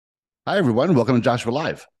Hi, everyone. Welcome to Joshua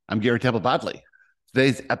Live. I'm Gary Temple Bodley.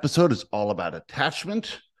 Today's episode is all about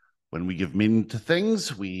attachment. When we give meaning to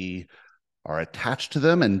things, we are attached to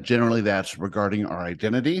them, and generally that's regarding our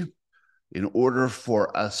identity. In order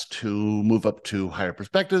for us to move up to higher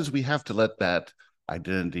perspectives, we have to let that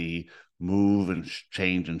identity move and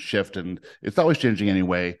change and shift, and it's always changing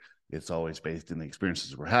anyway. It's always based in the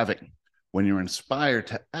experiences we're having. When you're inspired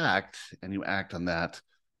to act and you act on that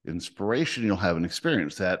inspiration, you'll have an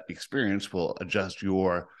experience. That experience will adjust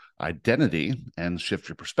your identity and shift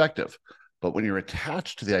your perspective. But when you're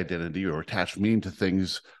attached to the identity or attach meaning to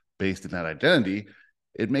things based in that identity,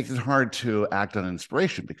 it makes it hard to act on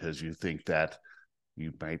inspiration because you think that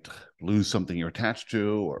you might lose something you're attached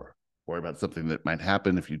to or worry about something that might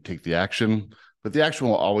happen if you take the action. But the action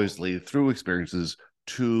will always lead through experiences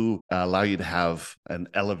to allow you to have an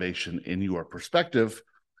elevation in your perspective,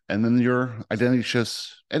 and then your identity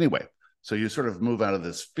shifts anyway. So you sort of move out of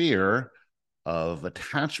this fear of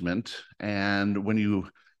attachment, and when you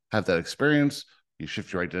have that experience, you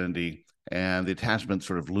shift your identity, and the attachment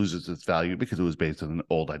sort of loses its value because it was based on an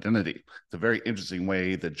old identity. It's a very interesting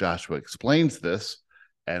way that Joshua explains this,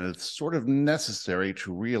 and it's sort of necessary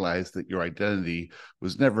to realize that your identity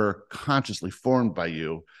was never consciously formed by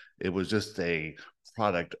you. It was just a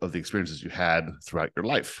product of the experiences you had throughout your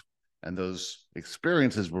life. And those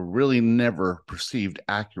experiences were really never perceived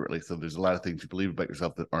accurately. So there's a lot of things you believe about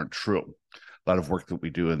yourself that aren't true. A lot of work that we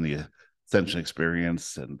do in the Ascension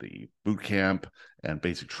Experience and the boot camp and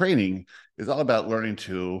basic training is all about learning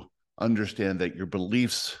to understand that your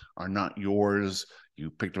beliefs are not yours. You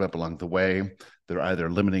picked them up along the way. They're either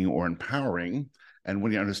limiting or empowering. And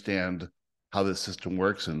when you understand how this system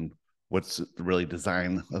works and what's the really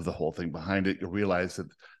design of the whole thing behind it, you'll realize that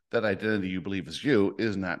that identity you believe is you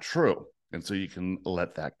is not true. And so you can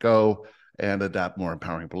let that go and adopt more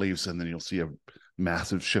empowering beliefs, and then you'll see a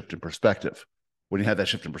massive shift in perspective. When you have that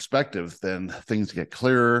shift in perspective, then things get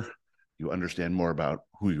clearer. You understand more about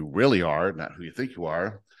who you really are, not who you think you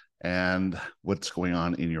are, and what's going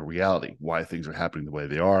on in your reality, why things are happening the way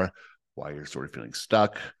they are, why you're sort of feeling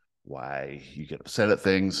stuck, why you get upset at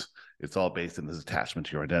things. It's all based in this attachment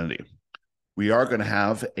to your identity. We are going to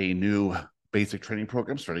have a new basic training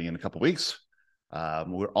program starting in a couple of weeks.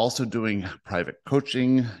 We're also doing private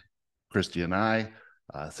coaching, Christy and I,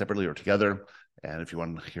 separately or together. And if you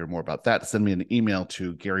want to hear more about that, send me an email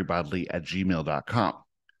to garybodley@gmail.com.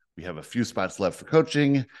 We have a few spots left for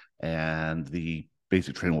coaching, and the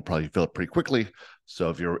basic training will probably fill up pretty quickly. So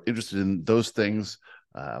if you're interested in those things,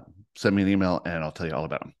 send me an email and I'll tell you all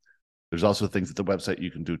about them. There's also things at the website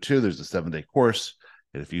you can do too. There's a 7-day course.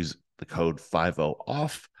 And if you use the code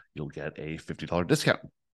 50OFF, you'll get a $50 discount.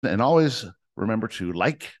 And always remember to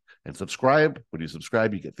like and subscribe. When you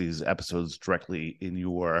subscribe, you get these episodes directly in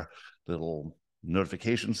your little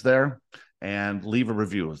notifications there. And leave a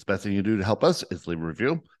review. The best thing you do to help us is leave a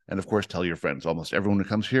review. And of course, tell your friends. Almost everyone who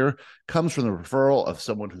comes here comes from the referral of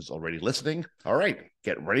someone who's already listening. All right,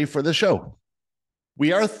 get ready for the show.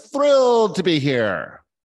 We are thrilled to be here.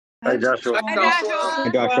 Hi, Joshua. Hi,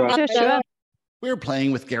 Joshua. We were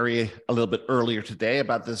playing with Gary a little bit earlier today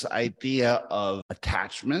about this idea of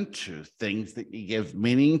attachment to things that you give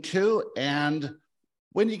meaning to. And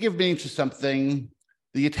when you give meaning to something,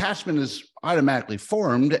 the attachment is automatically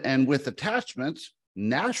formed. And with attachment,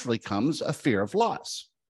 naturally comes a fear of loss.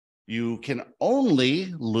 You can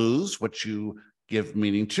only lose what you give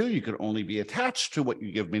meaning to. You can only be attached to what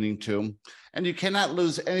you give meaning to. And you cannot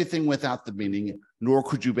lose anything without the meaning, nor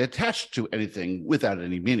could you be attached to anything without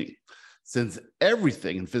any meaning. Since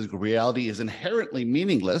everything in physical reality is inherently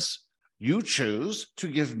meaningless, you choose to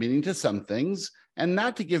give meaning to some things and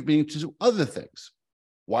not to give meaning to other things.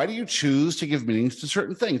 Why do you choose to give meanings to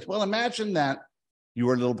certain things? Well, imagine that you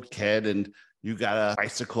were a little kid and you got a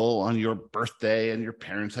bicycle on your birthday and your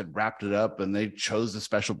parents had wrapped it up and they chose a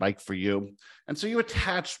special bike for you. And so you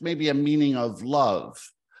attached maybe a meaning of love,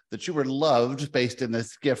 that you were loved based in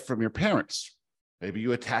this gift from your parents. Maybe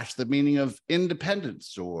you attached the meaning of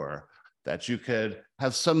independence, or that you could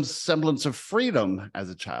have some semblance of freedom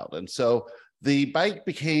as a child. And so the bike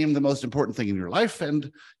became the most important thing in your life,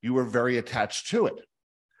 and you were very attached to it.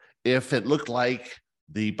 If it looked like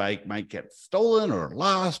the bike might get stolen or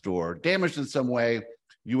lost or damaged in some way,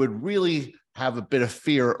 you would really have a bit of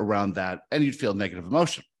fear around that, and you'd feel negative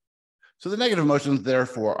emotion. So the negative emotions,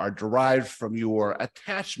 therefore, are derived from your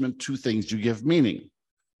attachment to things you give meaning.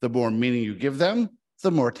 The more meaning you give them,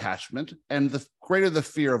 the more attachment, and the greater the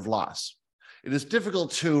fear of loss. It is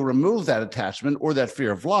difficult to remove that attachment or that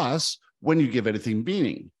fear of loss when you give anything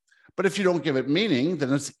meaning. But if you don't give it meaning,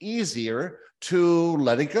 then it's easier to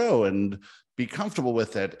let it go and be comfortable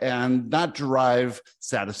with it and not derive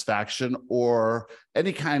satisfaction or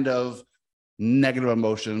any kind of negative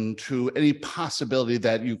emotion to any possibility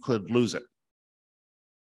that you could lose it.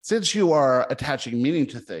 Since you are attaching meaning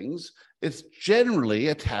to things, it's generally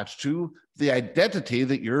attached to the identity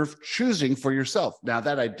that you're choosing for yourself. Now,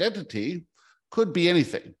 that identity could be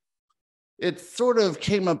anything. It sort of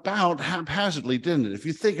came about haphazardly, didn't it? If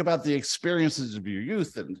you think about the experiences of your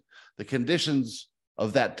youth and the conditions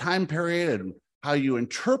of that time period and how you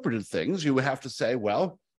interpreted things, you would have to say,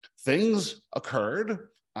 well, things occurred.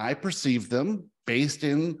 I perceived them based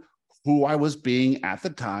in who I was being at the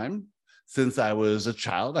time. Since I was a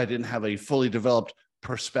child, I didn't have a fully developed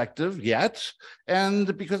perspective yet.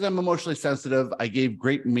 And because I'm emotionally sensitive, I gave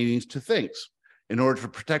great meanings to things. In order to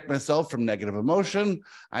protect myself from negative emotion,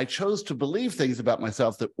 I chose to believe things about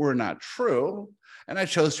myself that were not true. And I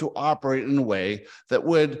chose to operate in a way that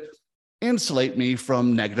would insulate me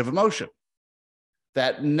from negative emotion.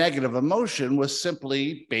 That negative emotion was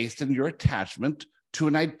simply based in your attachment to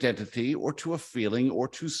an identity or to a feeling or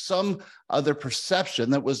to some other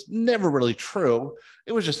perception that was never really true.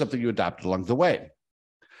 It was just something you adopted along the way.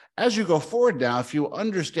 As you go forward now, if you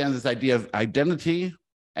understand this idea of identity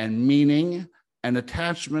and meaning and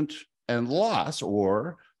attachment and loss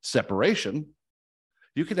or separation,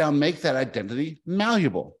 you can now make that identity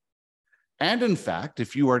malleable. And in fact,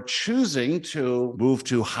 if you are choosing to move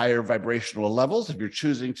to higher vibrational levels, if you're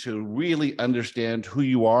choosing to really understand who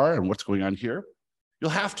you are and what's going on here, you'll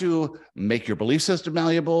have to make your belief system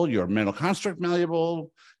malleable, your mental construct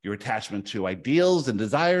malleable, your attachment to ideals and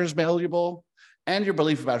desires malleable, and your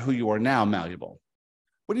belief about who you are now malleable.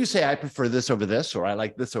 When you say, I prefer this over this, or I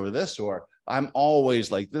like this over this, or I'm always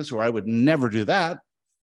like this, or I would never do that,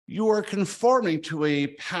 you are conforming to a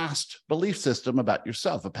past belief system about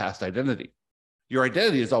yourself, a past identity. Your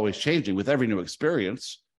identity is always changing with every new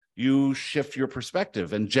experience. You shift your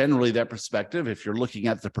perspective. And generally that perspective, if you're looking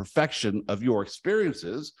at the perfection of your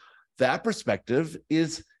experiences, that perspective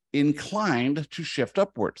is inclined to shift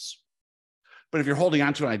upwards. But if you're holding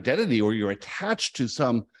on to an identity or you're attached to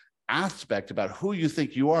some aspect about who you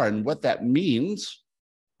think you are and what that means,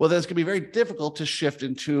 well, then it's going to be very difficult to shift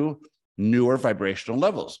into newer vibrational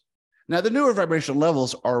levels. Now, the newer vibrational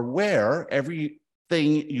levels are where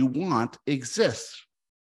everything you want exists.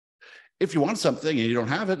 If you want something and you don't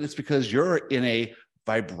have it, it's because you're in a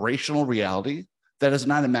vibrational reality that is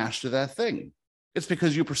not a match to that thing. It's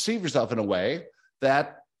because you perceive yourself in a way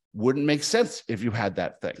that wouldn't make sense if you had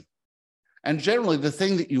that thing. And generally, the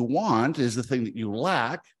thing that you want is the thing that you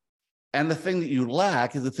lack. And the thing that you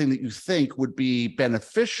lack is the thing that you think would be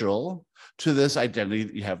beneficial to this identity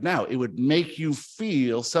that you have now. It would make you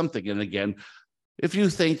feel something. And again, if you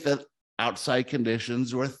think that outside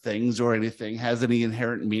conditions or things or anything has any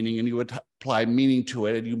inherent meaning and you would apply meaning to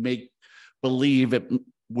it and you make believe it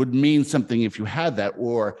would mean something if you had that,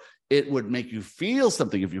 or it would make you feel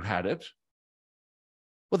something if you had it,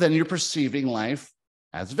 well, then you're perceiving life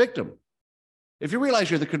as a victim. If you realize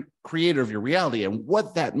you're the creator of your reality and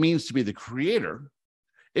what that means to be the creator,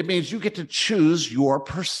 it means you get to choose your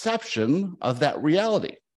perception of that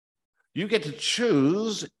reality. You get to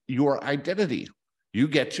choose your identity. You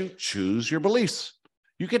get to choose your beliefs.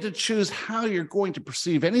 You get to choose how you're going to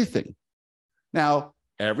perceive anything. Now,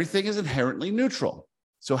 everything is inherently neutral.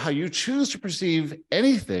 So how you choose to perceive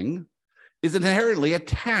anything is inherently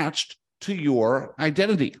attached to your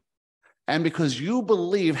identity. And because you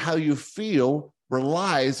believe how you feel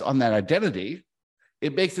relies on that identity,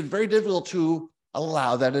 it makes it very difficult to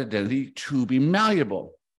allow that identity to be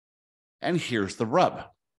malleable. And here's the rub.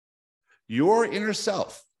 Your inner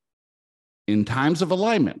self, in times of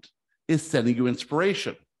alignment, is sending you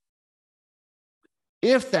inspiration.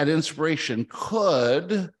 If that inspiration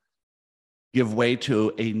could give way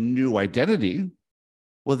to a new identity,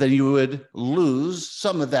 well, then you would lose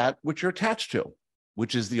some of that which you're attached to,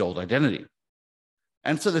 which is the old identity.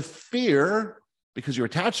 And so the fear, because you're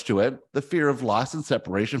attached to it, the fear of loss and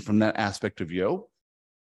separation from that aspect of you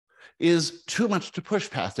is too much to push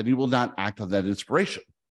past, and you will not act on that inspiration.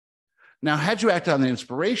 Now, had you acted on the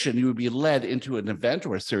inspiration, you would be led into an event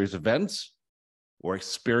or a series of events or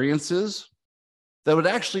experiences that would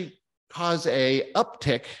actually cause an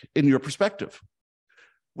uptick in your perspective.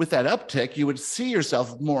 With that uptick, you would see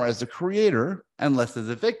yourself more as a creator and less as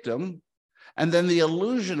a victim. And then the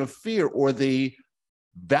illusion of fear or the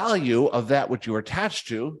value of that which you're attached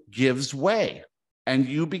to gives way, and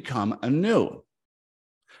you become anew.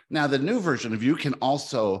 Now, the new version of you can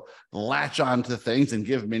also latch on to things and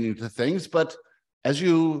give meaning to things, but as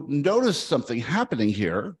you notice something happening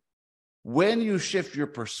here, when you shift your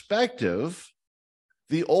perspective,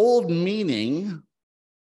 the old meaning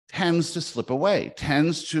tends to slip away,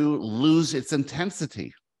 tends to lose its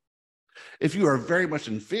intensity. If you are very much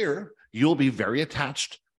in fear, you'll be very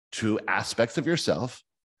attached to aspects of yourself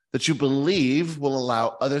that you believe will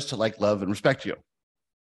allow others to like, love, and respect you.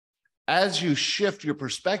 As you shift your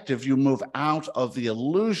perspective, you move out of the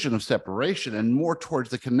illusion of separation and more towards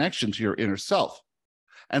the connection to your inner self.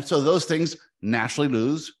 And so those things naturally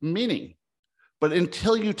lose meaning. But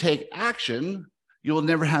until you take action, you will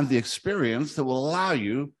never have the experience that will allow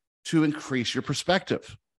you to increase your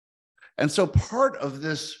perspective. And so part of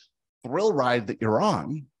this thrill ride that you're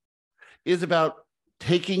on is about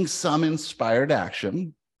taking some inspired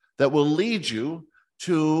action that will lead you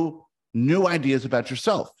to new ideas about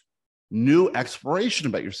yourself, new exploration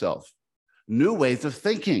about yourself, new ways of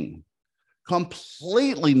thinking,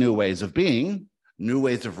 completely new ways of being, new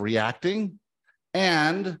ways of reacting,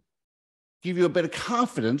 and give you a bit of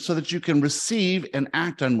confidence so that you can receive and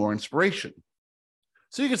act on more inspiration.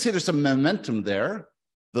 So you can see there's some momentum there.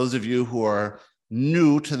 Those of you who are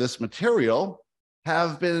new to this material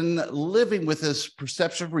have been living with this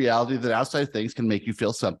perception of reality that outside things can make you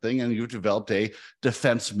feel something, and you've developed a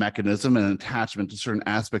defense mechanism and an attachment to certain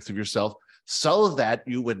aspects of yourself so that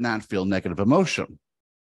you would not feel negative emotion.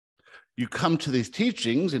 You come to these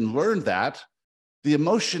teachings and learn that the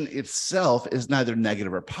emotion itself is neither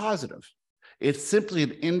negative or positive. It's simply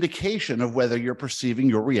an indication of whether you're perceiving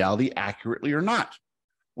your reality accurately or not.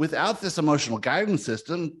 Without this emotional guidance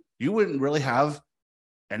system, you wouldn't really have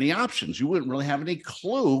any options. You wouldn't really have any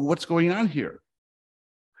clue what's going on here.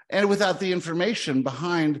 And without the information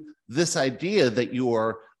behind this idea that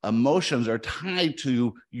your emotions are tied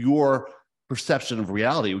to your perception of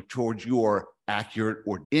reality, towards your accurate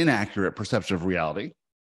or inaccurate perception of reality,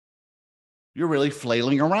 you're really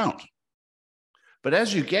flailing around. But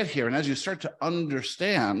as you get here and as you start to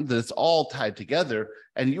understand that it's all tied together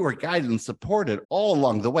and you are guided and supported all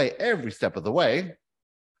along the way, every step of the way,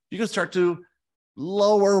 you can start to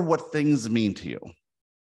lower what things mean to you,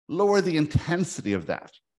 lower the intensity of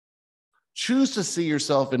that. Choose to see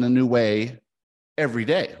yourself in a new way every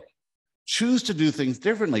day. Choose to do things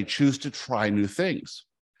differently. Choose to try new things.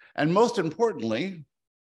 And most importantly,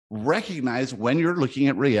 recognize when you're looking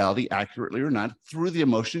at reality accurately or not through the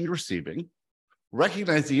emotion you're receiving.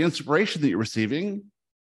 Recognize the inspiration that you're receiving.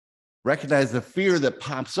 Recognize the fear that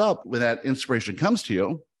pops up when that inspiration comes to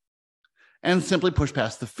you, and simply push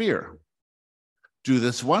past the fear. Do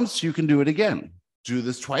this once, you can do it again. Do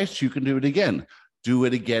this twice, you can do it again. Do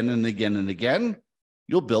it again and again and again.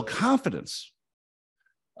 You'll build confidence.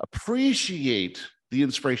 Appreciate the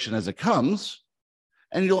inspiration as it comes,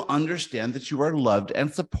 and you'll understand that you are loved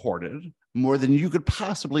and supported more than you could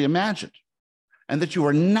possibly imagine, and that you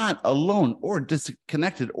are not alone or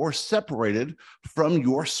disconnected or separated from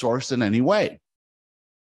your source in any way.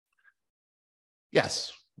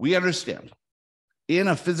 Yes, we understand. In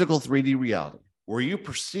a physical 3D reality, where you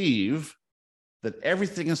perceive that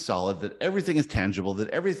everything is solid, that everything is tangible, that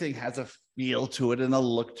everything has a feel to it and a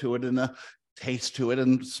look to it and a taste to it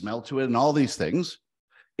and smell to it and all these things,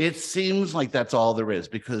 it seems like that's all there is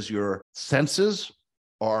because your senses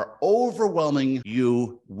are overwhelming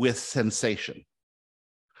you with sensation.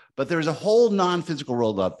 But there's a whole non-physical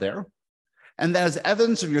world out there, and that is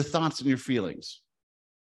evidence of your thoughts and your feelings.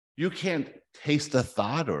 You can't taste a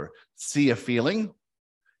thought or see a feeling.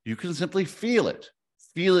 You can simply feel it.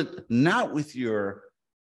 Feel it not with your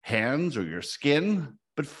hands or your skin,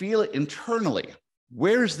 but feel it internally.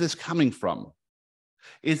 Where is this coming from?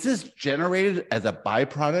 Is this generated as a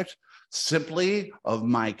byproduct simply of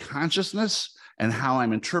my consciousness and how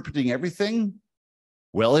I'm interpreting everything?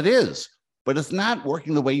 Well, it is, but it's not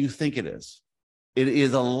working the way you think it is. It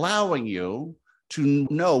is allowing you to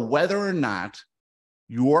know whether or not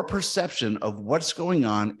your perception of what's going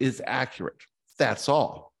on is accurate. That's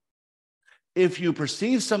all. If you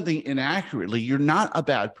perceive something inaccurately, you're not a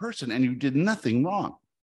bad person and you did nothing wrong.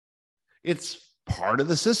 It's part of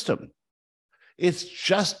the system. It's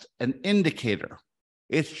just an indicator.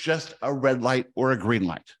 It's just a red light or a green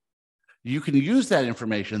light. You can use that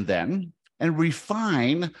information then and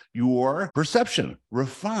refine your perception,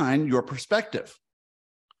 refine your perspective.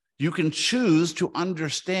 You can choose to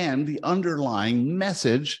understand the underlying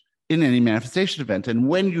message in any manifestation event. And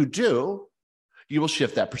when you do, you will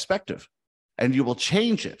shift that perspective and you will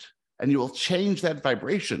change it and you will change that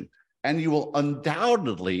vibration and you will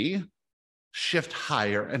undoubtedly shift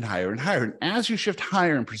higher and higher and higher. And as you shift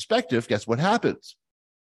higher in perspective, guess what happens?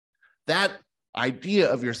 That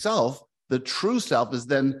idea of yourself, the true self, is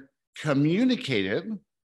then communicated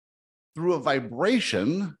through a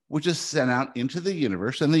vibration which is sent out into the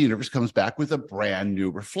universe, and the universe comes back with a brand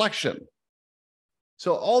new reflection.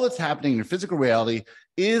 So all that's happening in your physical reality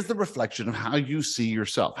is the reflection of how you see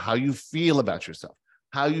yourself, how you feel about yourself,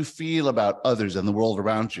 how you feel about others and the world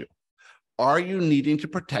around you. Are you needing to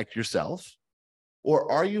protect yourself,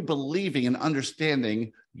 or are you believing and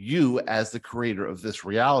understanding you as the creator of this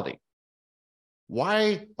reality?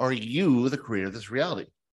 Why are you the creator of this reality?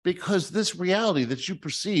 Because this reality that you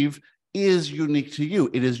perceive is unique to you.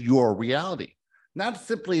 It is your reality. Not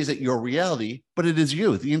simply is it your reality, but it is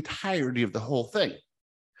you, the entirety of the whole thing.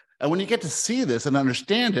 And when you get to see this and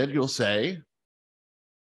understand it, you'll say,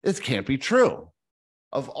 this can't be true.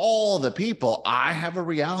 Of all the people, I have a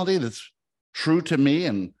reality that's true to me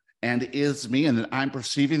and is me, and that I'm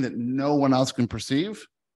perceiving that no one else can perceive.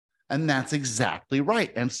 And that's exactly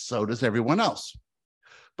right. And so does everyone else.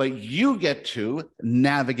 But you get to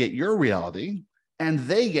navigate your reality, and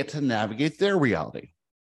they get to navigate their reality.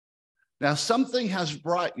 Now, something has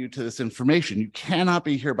brought you to this information. You cannot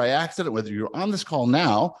be here by accident, whether you're on this call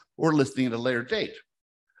now or listening at a later date.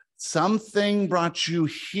 Something brought you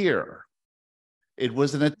here. It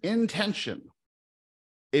was an intention.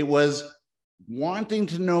 It was wanting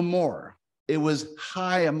to know more. It was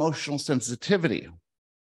high emotional sensitivity.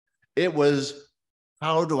 It was,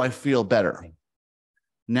 how do I feel better?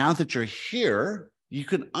 Now that you're here, you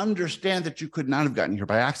can understand that you could not have gotten here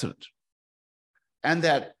by accident. And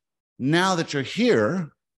that now that you're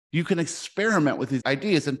here, you can experiment with these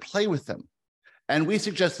ideas and play with them. And we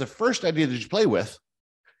suggest the first idea that you play with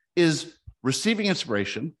is receiving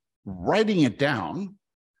inspiration, writing down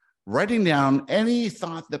any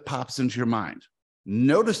thought that pops into your mind,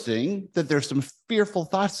 noticing that there's some fearful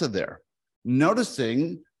thoughts in there,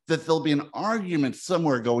 noticing that there'll be an argument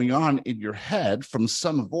somewhere going on in your head from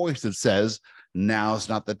some voice that says, now's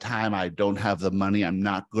not the time, I don't have the money, I'm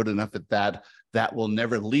not good enough at that, that will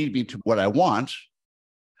never lead me to what I want.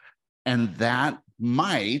 And that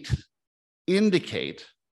might indicate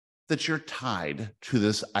that you're tied to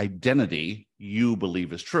this identity you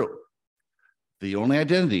believe is true. The only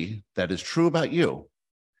identity that is true about you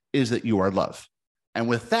is that you are love. And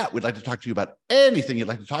with that, we'd like to talk to you about anything you'd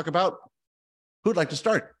like to talk about. Who'd like to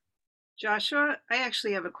start? Joshua, I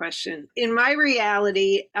actually have a question. In my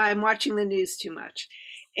reality, I'm watching the news too much.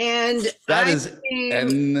 And that is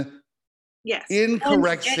an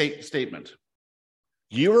incorrect statement.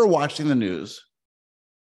 You are watching the news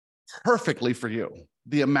perfectly for you.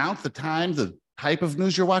 The amount, the time, the type of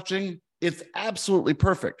news you're watching, it's absolutely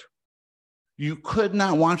perfect. You could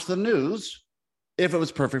not watch the news if it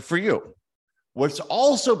was perfect for you. What's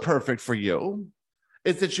also perfect for you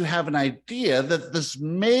is that you have an idea that this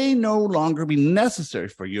may no longer be necessary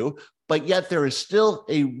for you, but yet there is still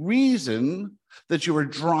a reason that you were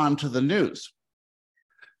drawn to the news.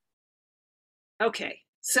 Okay.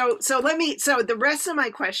 So the rest of my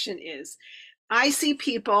question is, I see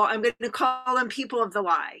people, I'm going to call them people of the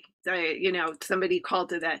lie. Somebody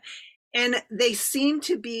called it that. And they seem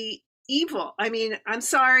to be evil. I mean, I'm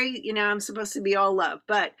sorry, I'm supposed to be all love,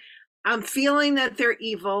 but I'm feeling that they're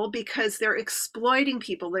evil because they're exploiting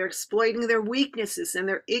people. They're exploiting their weaknesses and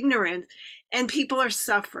their ignorance, and people are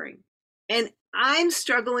suffering. And I'm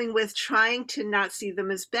struggling with trying to not see them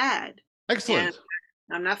as bad. Excellent.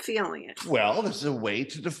 And I'm not feeling it. Well, there's a way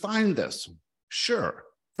to define this. Sure.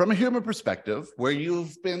 From a human perspective, where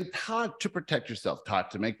you've been taught to protect yourself, taught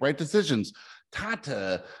to make right decisions, taught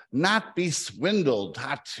to not be swindled,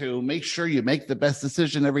 taught to make sure you make the best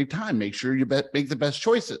decision every time, make sure you make the best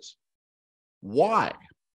choices. Why?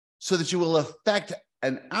 So that you will affect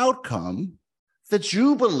an outcome that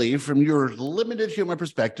you believe from your limited human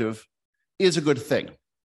perspective is a good thing.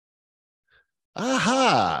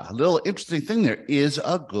 Aha, a little interesting thing there, is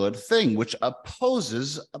a good thing, which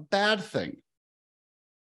opposes a bad thing.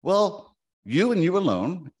 Well, you and you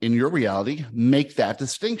alone in your reality make that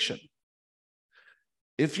distinction.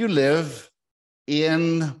 If you live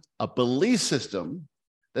in a belief system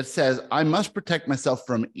that says, I must protect myself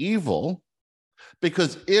from evil,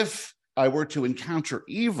 because if I were to encounter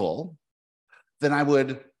evil, then I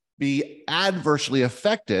would be adversely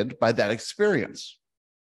affected by that experience.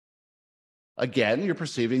 Again, you're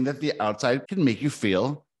perceiving that the outside can make you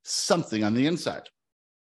feel something on the inside.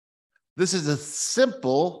 This is a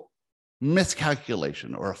simple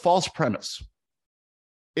miscalculation or a false premise.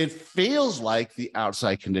 It feels like the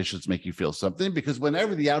outside conditions make you feel something because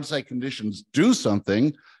whenever the outside conditions do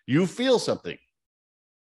something, you feel something.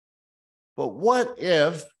 But what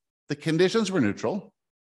if the conditions were neutral?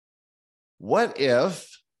 What if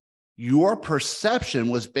your perception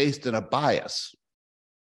was based on a bias?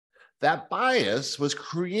 That bias was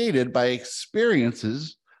created by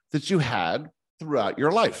experiences that you had throughout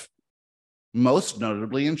your life, most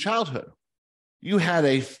notably in childhood. You had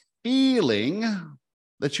a feeling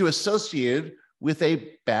that you associated with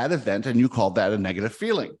a bad event, and you called that a negative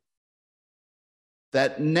feeling.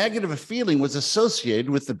 That negative feeling was associated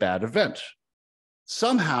with the bad event.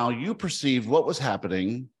 Somehow you perceived what was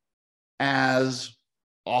happening as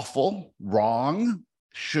awful, wrong,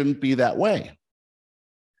 shouldn't be that way.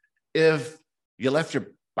 If you left your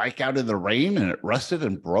bike out in the rain and it rusted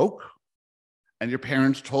and broke, and your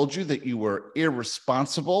parents told you that you were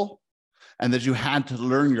irresponsible and that you had to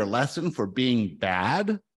learn your lesson for being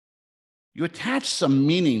bad, you attached some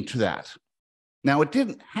meaning to that. Now, it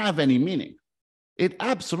didn't have any meaning. It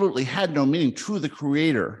absolutely had no meaning to the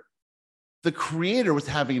creator. The creator was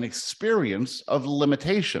having an experience of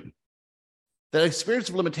limitation. That experience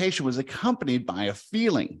of limitation was accompanied by a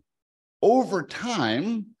feeling. Over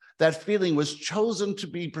time, that feeling was chosen to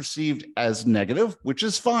be perceived as negative, which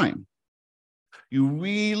is fine. You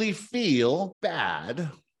really feel bad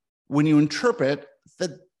when you interpret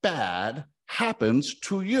that bad happens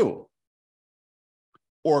to you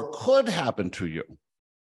or could happen to you.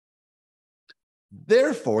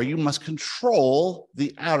 Therefore, you must control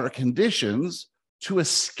the outer conditions to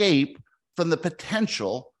escape from the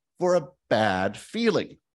potential for a bad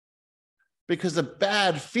feeling. Because a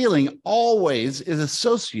bad feeling always is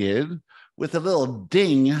associated with a little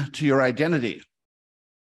ding to your identity.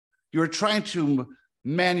 You're trying to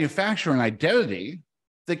manufacture an identity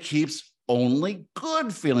that keeps only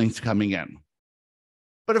good feelings coming in.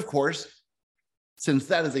 But of course, since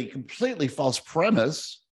that is a completely false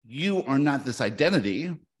premise, you are not this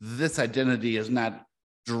identity. This identity is not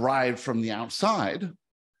derived from the outside.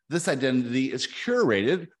 This identity is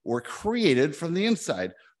curated or created from the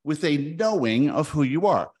inside with a knowing of who you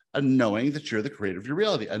are, a knowing that you're the creator of your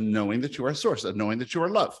reality, a knowing that you are a source, a knowing that you are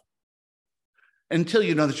love. Until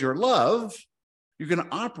you know that you're love, you're going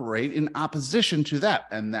to operate in opposition to that,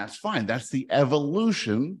 and that's fine. That's the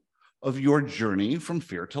evolution of your journey from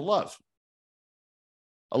fear to love.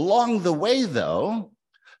 Along the way, though,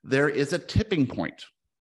 there is a tipping point.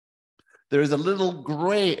 There is a little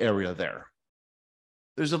gray area there.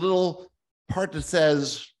 There's a little part that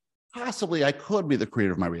says, possibly I could be the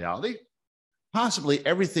creator of my reality. Possibly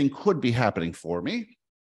everything could be happening for me.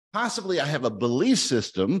 Possibly I have a belief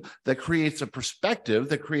system that creates a perspective,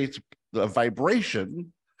 that creates a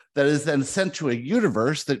vibration that is then sent to a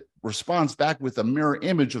universe that responds back with a mirror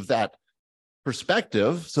image of that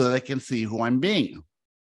perspective so that I can see who I'm being.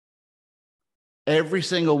 Every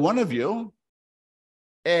single one of you,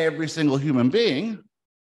 every single human being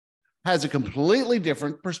has a completely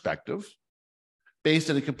different perspective, based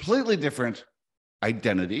on a completely different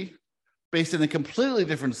identity, based on a completely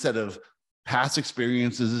different set of past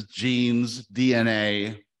experiences, genes,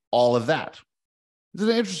 DNA, all of that. Isn't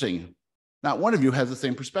it interesting? Not one of you has the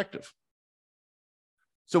same perspective.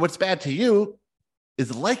 So what's bad to you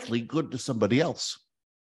is likely good to somebody else.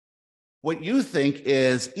 What you think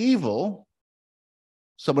is evil,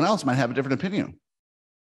 someone else might have a different opinion.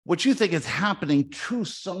 What you think is happening to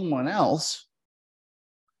someone else,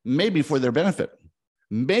 maybe for their benefit,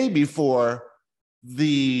 maybe for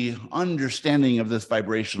the understanding of this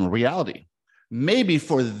vibrational reality, maybe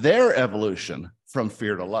for their evolution from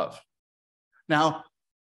fear to love. Now,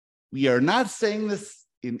 we are not saying this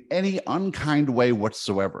in any unkind way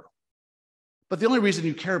whatsoever. But the only reason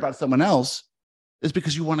you care about someone else is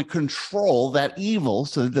because you want to control that evil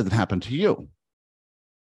so that it doesn't happen to you.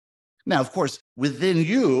 Now, of course, within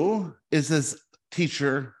you is this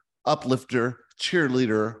teacher, uplifter,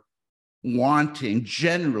 cheerleader, wanting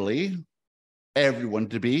generally everyone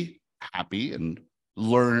to be happy and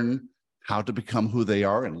learn how to become who they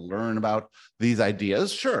are and learn about these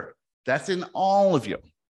ideas. Sure, that's in all of you.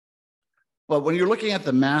 But when you're looking at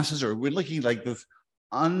the masses, or we're looking like this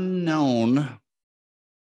unknown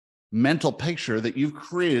mental picture that you've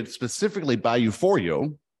created specifically by you for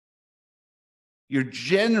you, you're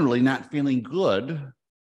generally not feeling good.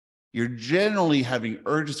 You're generally having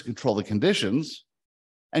urges to control the conditions,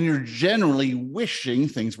 and you're generally wishing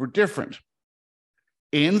things were different.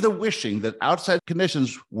 In the wishing that outside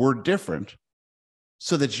conditions were different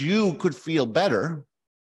so that you could feel better,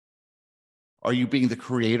 are you being the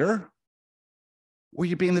creator or are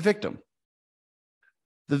you being the victim?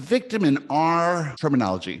 The victim in our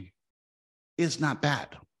terminology is not bad.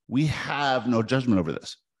 We have no judgment over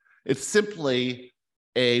this. It's simply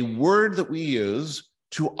a word that we use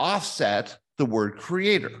to offset the word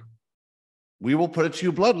creator. We will put it to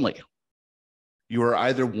you bluntly. You are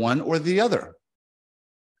either one or the other.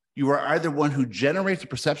 You are either one who generates a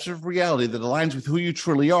perception of reality that aligns with who you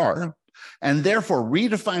truly are, and therefore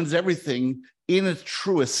redefines everything in its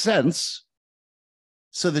truest sense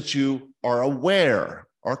so that you are aware,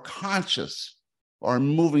 are conscious are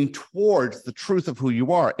moving towards the truth of who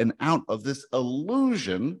you are and out of this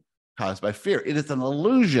illusion caused by fear. It is an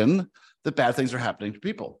illusion that bad things are happening to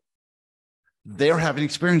people. They're having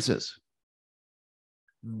experiences.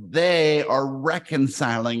 They are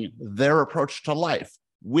reconciling their approach to life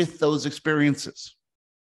with those experiences.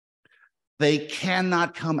 They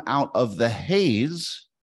cannot come out of the haze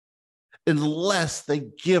unless they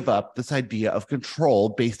give up this idea of control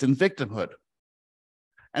based in victimhood.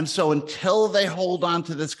 And so until they hold on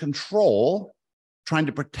to this control, trying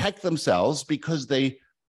to protect themselves because they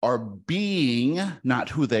are being not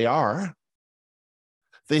who they are,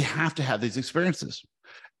 they have to have these experiences.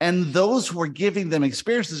 And those who are giving them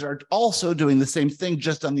experiences are also doing the same thing,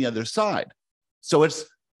 just on the other side. So it's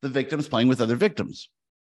the victims playing with other victims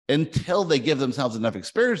until they give themselves enough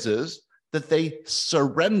experiences that they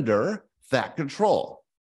surrender that control.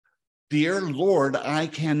 Dear Lord, I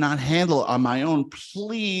cannot handle it on my own.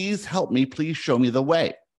 Please help me. Please show me the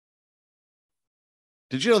way.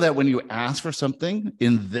 Did you know that when you ask for something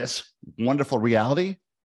in this wonderful reality,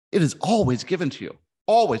 it is always given to you?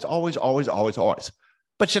 Always, always, always, always, always.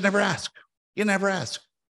 But you never ask. You never ask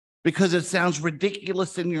because it sounds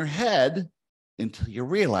ridiculous in your head until you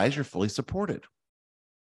realize you're fully supported.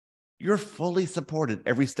 You're fully supported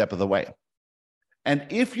every step of the way. And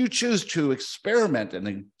if you choose to experiment and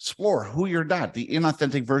explore who you're not, the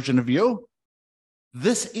inauthentic version of you,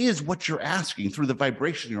 this is what you're asking through the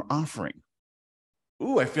vibration you're offering.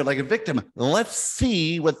 Ooh, I feel like a victim. Let's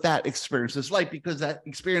see what that experience is like, because that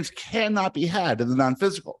experience cannot be had in the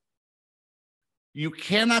non-physical. You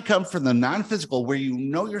cannot come from the non-physical where you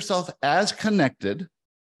know yourself as connected,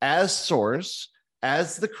 as source,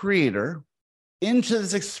 as the creator, into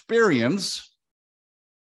this experience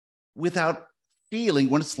without feeling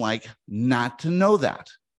what it's like not to know that,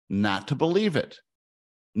 not to believe it,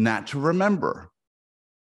 not to remember.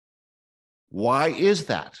 Why is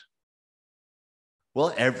that?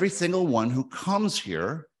 Well, every single one who comes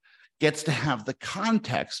here gets to have the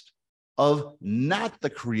context of not the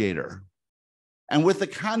creator. And with the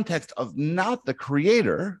context of not the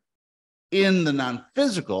creator in the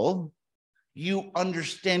non-physical, you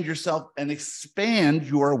understand yourself and expand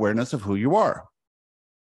your awareness of who you are.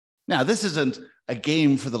 Now, this isn't a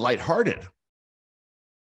game for the lighthearted,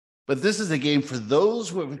 but this is a game for those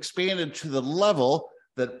who have expanded to the level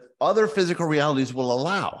that other physical realities will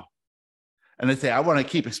allow. And they say, I want to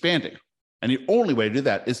keep expanding. And the only way to do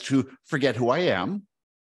that is to forget who I am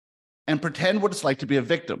and pretend what it's like to be a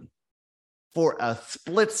victim for a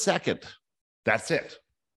split second. That's it.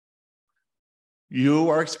 You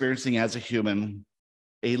are experiencing as a human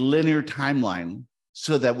a linear timeline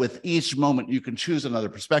so that with each moment you can choose another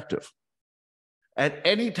perspective. At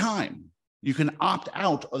any time, you can opt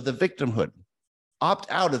out of the victimhood,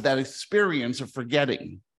 opt out of that experience of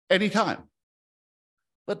forgetting anytime.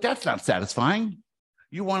 But that's not satisfying.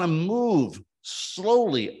 You want to move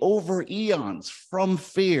slowly over eons from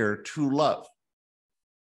fear to love.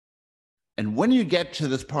 And when you get to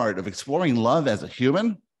this part of exploring love as a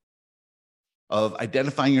human, of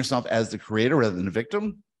identifying yourself as the creator rather than a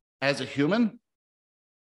victim, as a human,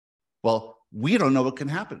 well, we don't know what can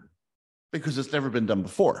happen because it's never been done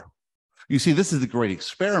before. You see, this is a great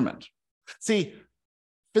experiment. See,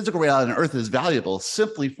 physical reality on Earth is valuable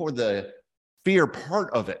simply for the fear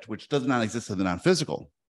part of it, which does not exist in the non-physical.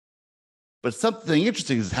 But something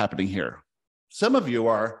interesting is happening here. Some of you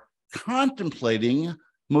are contemplating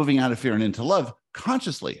moving out of fear and into love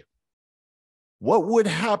consciously. What would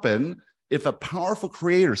happen if a powerful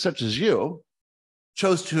creator such as you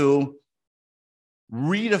chose to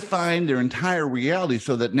redefine their entire reality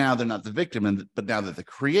so that now they're not the victim, but now they're the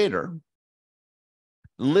creator,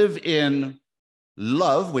 live in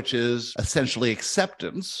love, which is essentially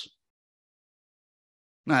acceptance,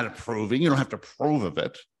 not approving. You don't have to approve of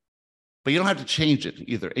it, but you don't have to change it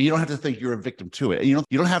either. And you don't have to think you're a victim to it. And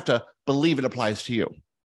you don't have to believe it applies to you.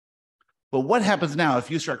 But what happens now if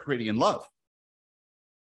you start creating in love?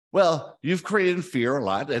 Well, you've created in fear a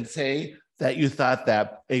lot, and say that you thought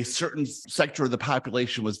that a certain sector of the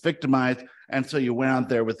population was victimized, and so you went out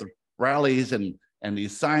there with the rallies and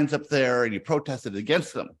these signs up there, and you protested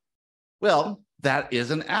against them. Well, that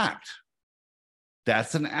is an act.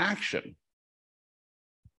 That's an action.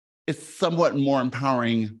 It's somewhat more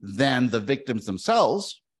empowering than the victims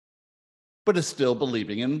themselves, but it's still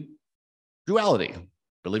believing in duality,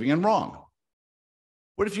 believing in wrong.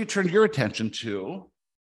 What if you turned your attention to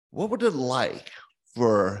what would it like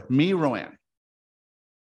for me, Roanne,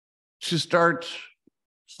 to start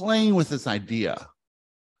playing with this idea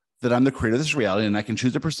that I'm the creator of this reality and I can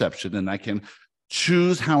choose a perception and I can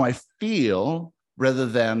choose how I feel rather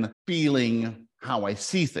than feeling how I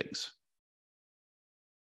see things.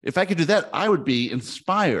 If I could do that, I would be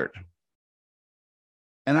inspired.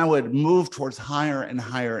 And I would move towards higher and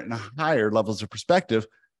higher and higher levels of perspective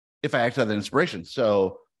if I acted on that inspiration.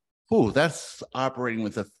 So, that's operating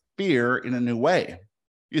with a fear in a new way.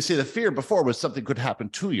 You see, the fear before was something could happen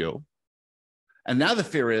to you. And now the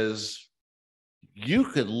fear is you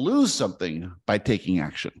could lose something by taking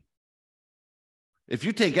action. If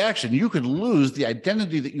you take action, you could lose the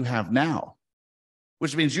identity that you have now,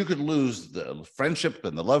 which means you could lose the friendship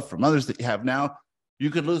and the love from others that you have now.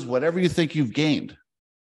 You could lose whatever you think you've gained.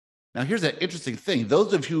 Now, here's an interesting thing.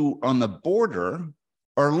 Those of you on the border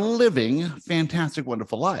are living fantastic,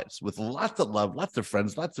 wonderful lives with lots of love, lots of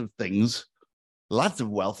friends, lots of things, lots of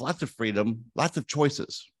wealth, lots of freedom, lots of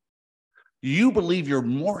choices. You believe you're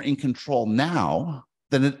more in control now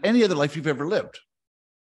than in any other life you've ever lived.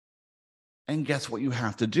 And guess what you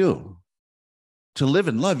have to do? To live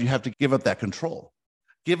in love, you have to give up that control.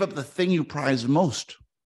 Give up the thing you prize most,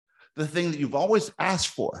 the thing that you've always asked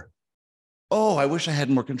for. Oh, I wish I had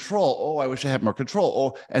more control. Oh, I wish I had more control.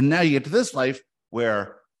 Oh, and now you get to this life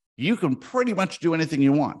where you can pretty much do anything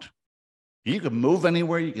you want. You can move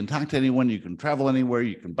anywhere. You can talk to anyone. You can travel anywhere.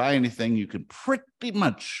 You can buy anything. You can pretty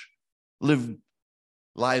much live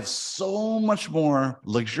lives so much more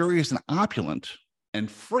luxurious and opulent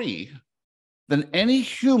and free than any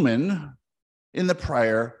human in the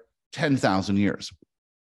prior 10,000 years.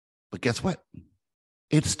 But guess what?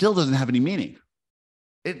 It still doesn't have any meaning.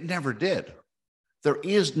 It never did. There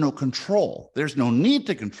is no control. There's no need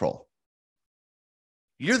to control.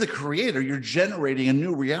 You're the creator. You're generating a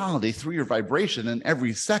new reality through your vibration, and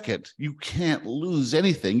every second, you can't lose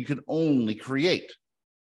anything. You can only create.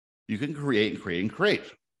 You can create and create and create.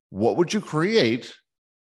 What would you create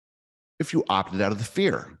if you opted out of the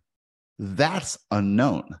fear? That's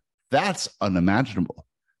unknown. That's unimaginable.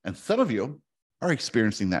 And some of you are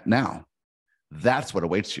experiencing that now. That's what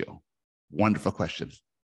awaits you. Wonderful questions.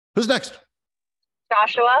 Who's next?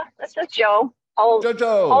 Joshua, this is Joe. I'll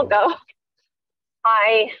go.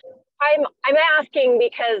 I'm asking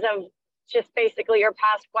because of just basically your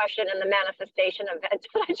past question and the manifestation event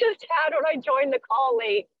that I just had when I joined the call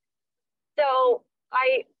late. So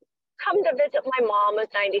I come to visit my mom, who's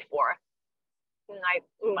 94. And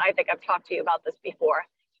I think I've talked to you about this before,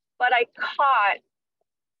 but I caught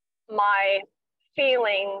my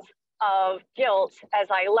feelings of guilt as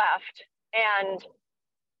I left. And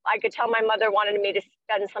I could tell my mother wanted me to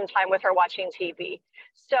spend some time with her watching TV.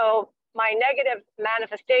 So my negative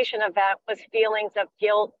manifestation event was feelings of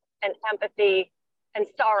guilt and empathy and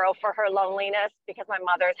sorrow for her loneliness because my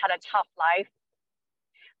mother's had a tough life.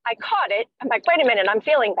 I caught it. I'm like, wait a minute, I'm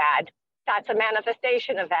feeling bad. That's a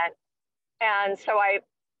manifestation event. And so I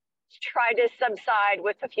tried to subside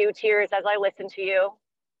with a few tears as I listened to you.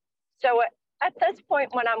 So at this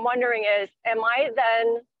point, what I'm wondering is, am I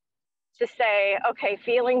then to say, okay,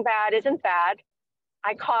 feeling bad isn't bad.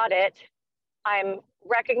 I caught it. I'm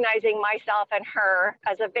recognizing myself and her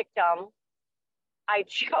as a victim. I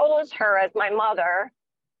chose her as my mother.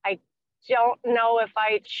 I don't know if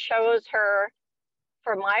I chose her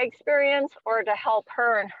for my experience or to help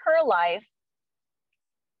her in her life.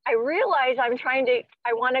 I realize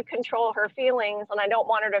I want to control her feelings and I don't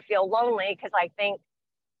want her to feel lonely because I think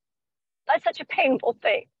that's such a painful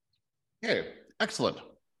thing. Okay, excellent.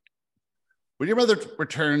 When your mother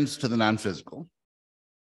returns to the non-physical,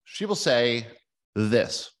 she will say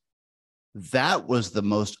this: that was the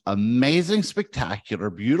most amazing, spectacular,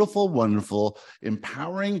 beautiful, wonderful,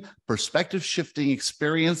 empowering, perspective-shifting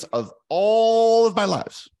experience of all of my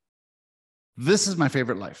lives. This is my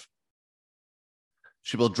favorite life.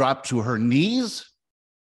 She will drop to her knees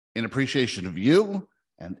in appreciation of you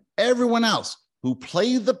and everyone else who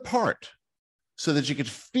played the part so that you could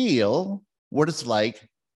feel what it's like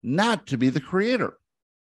not to be the creator.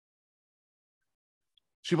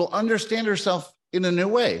 She will understand herself in a new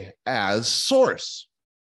way as source.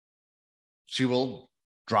 She will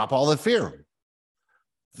drop all the fear.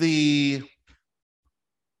 The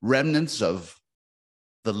remnants of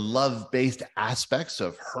the love-based aspects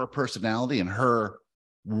of her personality and her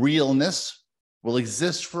realness will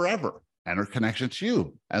exist forever, and her connection to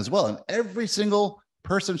you as well, and every single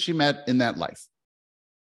person she met in that life.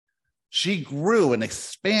 She grew and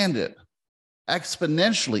expanded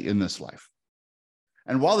exponentially in this life.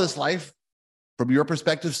 And while this life, from your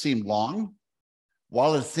perspective, seemed long,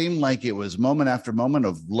 while it seemed like it was moment after moment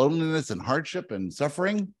of loneliness and hardship and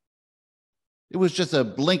suffering, it was just a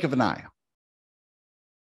blink of an eye.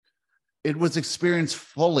 It was experienced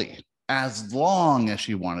fully, as long as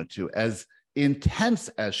she wanted to, as intense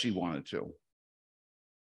as she wanted to.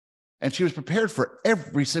 And she was prepared for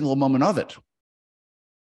every single moment of it.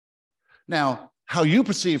 Now, How you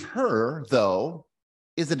perceive her, though,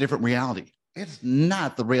 is a different reality. It's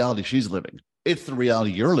not the reality she's living. It's the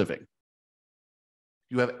reality you're living.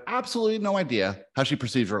 You have absolutely no idea how she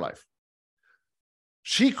perceives her life.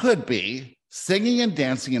 She could be singing and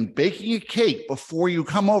dancing and baking a cake before you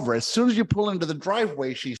come over. As soon as you pull into the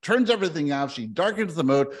driveway, she turns everything off. She darkens the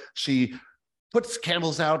mood. She puts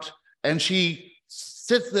candles out, and she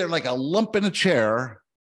sits there like a lump in a chair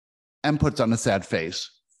and puts on a sad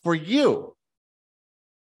face for you,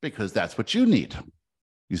 because that's what you need.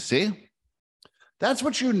 You see? That's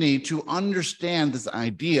what you need to understand this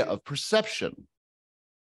idea of perception.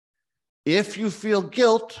 If you feel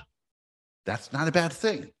guilt, that's not a bad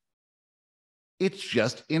thing. It's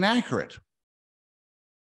just inaccurate.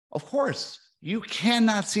 Of course, you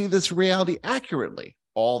cannot see this reality accurately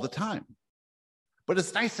all the time. But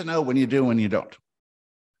it's nice to know when you do and when you don't.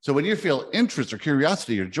 So when you feel interest or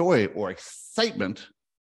curiosity or joy or excitement,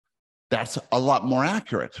 that's a lot more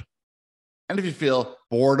accurate. And if you feel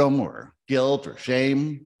boredom or guilt or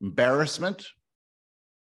shame, embarrassment,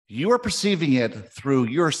 you are perceiving it through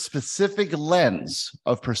your specific lens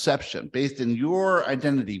of perception based in your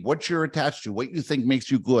identity, what you're attached to, what you think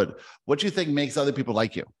makes you good, what you think makes other people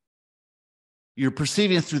like you. You're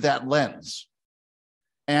perceiving it through that lens.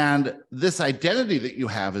 And this identity that you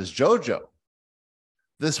have is JoJo,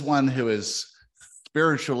 this one who is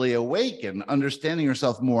spiritually awake and understanding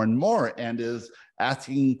yourself more and more and is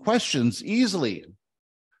asking questions easily,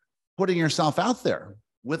 putting yourself out there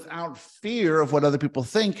without fear of what other people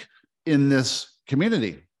think in this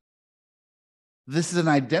community. This is an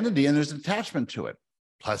identity and there's an attachment to it,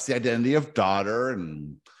 plus the identity of daughter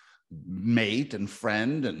and mate and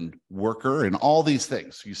friend and worker and all these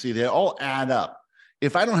things. You see, they all add up.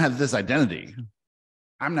 If I don't have this identity,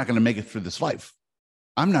 I'm not going to make it through this life.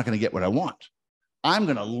 I'm not going to get what I want. I'm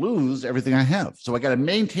going to lose everything I have. So I got to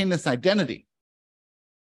maintain this identity.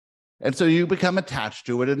 And so you become attached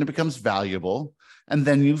to it and it becomes valuable, and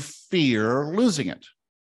then you fear losing it.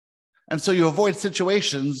 And so you avoid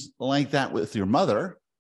situations like that with your mother,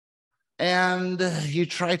 and you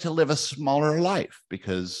try to live a smaller life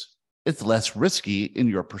because it's less risky in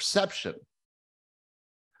your perception.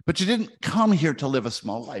 But you didn't come here to live a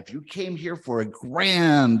small life. You came here for a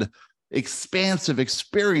grand, expansive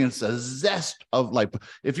experience, a zest of life.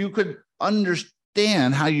 If you could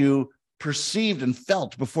understand how you perceived and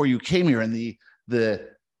felt before you came here and the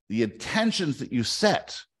intentions that you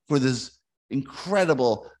set for this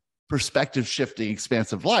incredible perspective shifting,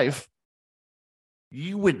 expansive life,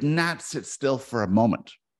 you would not sit still for a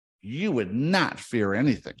moment. You would not fear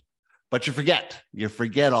anything. But you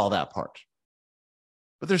forget all that part.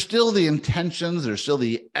 But there's still the intentions, there's still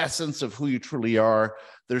the essence of who you truly are.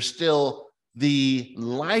 There's still the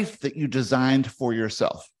life that you designed for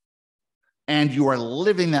yourself. And you are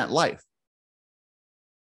living that life.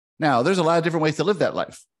 Now, there's a lot of different ways to live that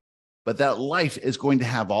life, but that life is going to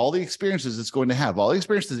have all the experiences it's going to have, all the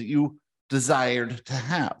experiences that you desired to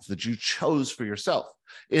have, that you chose for yourself.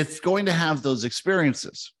 It's going to have those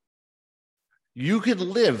experiences. You could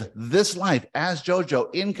live this life as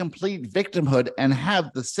JoJo in complete victimhood and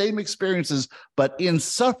have the same experiences, but in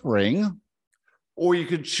suffering, or you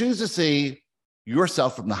could choose to see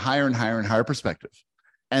yourself from the higher and higher and higher perspective,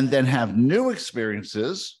 and then have new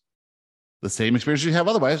experiences, the same experience you have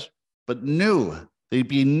otherwise, but new. They'd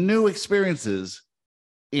be new experiences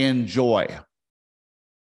in joy.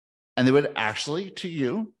 And they would actually, to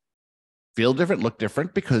you, feel different, look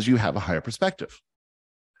different, because you have a higher perspective.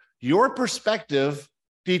 Your perspective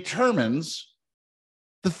determines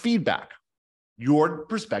the feedback. Your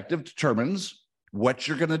perspective determines what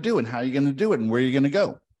you're going to do and how you're going to do it and where you're going to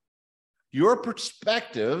go. Your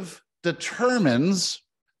perspective determines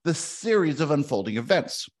the series of unfolding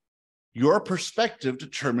events. Your perspective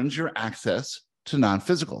determines your access to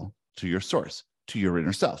non-physical, to your source, to your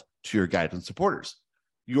inner self, to your guides and supporters.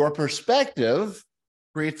 Your perspective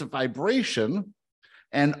creates a vibration,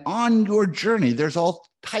 and on your journey, there's all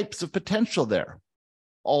types of potential there,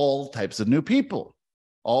 all types of new people,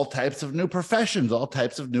 all types of new professions, all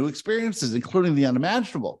types of new experiences, including the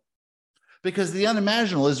unimaginable, because the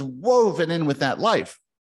unimaginable is woven in with that life.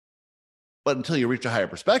 But until you reach a higher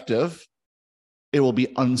perspective, it will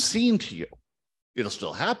be unseen to you. It'll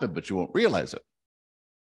still happen, but you won't realize it.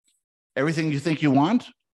 Everything you think you want,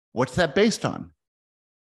 what's that based on?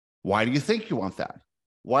 Why do you think you want that?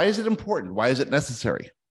 Why is it important? Why is it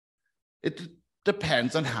necessary? It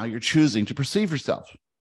depends on how you're choosing to perceive yourself.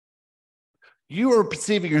 You are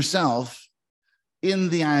perceiving yourself in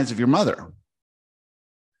the eyes of your mother.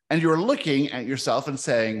 And you're looking at yourself and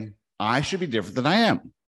saying, I should be different than I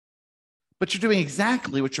am. But you're doing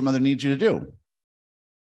exactly what your mother needs you to do.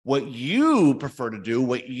 What you prefer to do,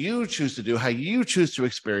 what you choose to do, how you choose to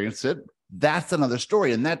experience it, that's another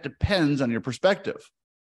story. And that depends on your perspective.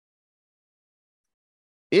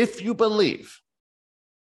 If you believe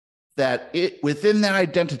that within that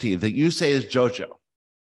identity that you say is JoJo,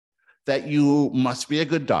 that you must be a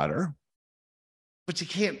good daughter, but you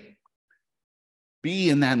can't be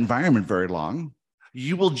in that environment very long,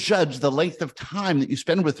 you will judge the length of time that you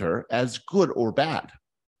spend with her as good or bad.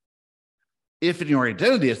 If in your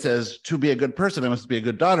identity it says, to be a good person, I must be a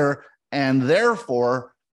good daughter, and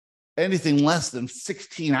therefore anything less than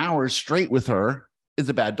 16 hours straight with her is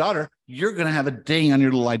a bad daughter, you're going to have a ding on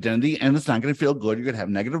your little identity, and it's not going to feel good. You're going to have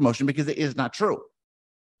negative emotion because it is not true.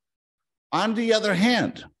 On the other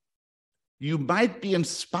hand, you might be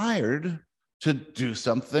inspired to do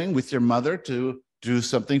something with your mother, to do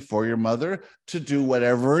something for your mother, to do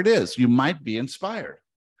whatever it is. You might be inspired.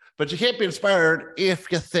 But you can't be inspired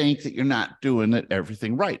if you think that you're not doing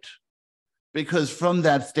everything right. Because from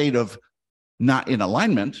that state of not in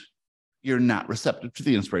alignment, you're not receptive to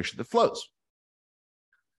the inspiration that flows.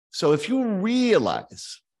 So if you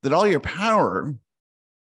realize that all your power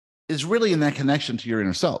is really in that connection to your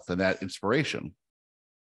inner self and that inspiration,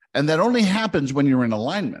 and that only happens when you're in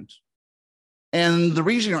alignment, and the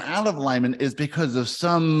reason you're out of alignment is because of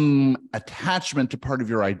some attachment to part of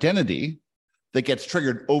your identity that gets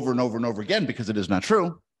triggered over and over and over again because it is not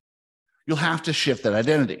true, you'll have to shift that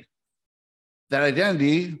identity. That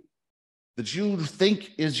identity that you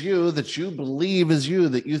think is you, that you believe is you,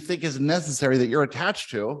 that you think is necessary, that you're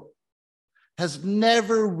attached to, has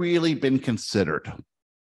never really been considered.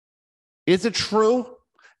 Is it true?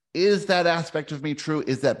 Is that aspect of me true?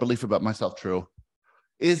 Is that belief about myself true?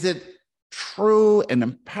 Is it true and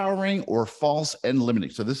empowering or false and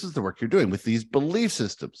limiting? So this is the work you're doing with these belief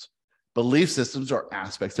systems. Belief systems are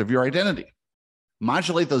aspects of your identity.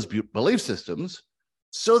 Modulate those belief systems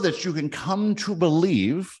so that you can come to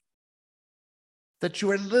believe that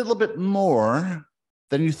you are a little bit more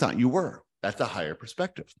than you thought you were. That's a higher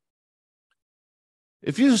perspective.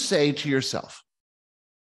 If you say to yourself,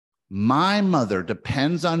 my mother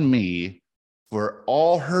depends on me for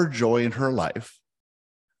all her joy in her life,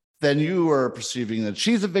 then you are perceiving that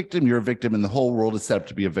she's a victim, you're a victim, and the whole world is set up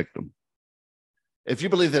to be a victim. If you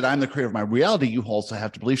believe that I'm the creator of my reality, you also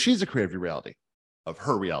have to believe she's the creator of your reality, of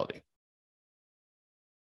her reality.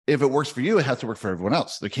 If it works for you, it has to work for everyone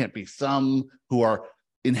else. There can't be some who are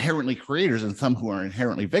inherently creators and some who are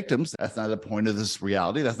inherently victims. That's not the point of this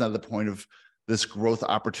reality. That's not the point of this growth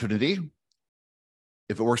opportunity.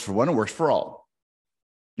 If it works for one, it works for all.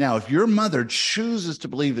 Now, if your mother chooses to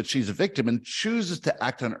believe that she's a victim and chooses to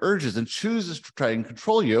act on urges and chooses to try and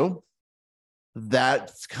control you,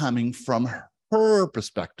 that's coming from her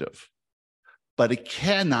perspective. But it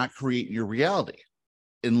cannot create your reality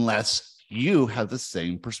unless you have the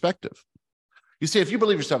same perspective. You see, if you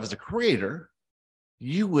believe yourself as a creator,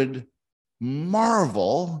 you would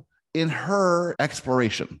marvel in her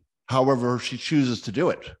exploration, however she chooses to do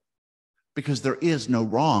it, because there is no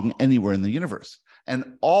wrong anywhere in the universe.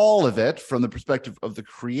 And all of it, from the perspective of the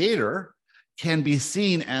creator, can be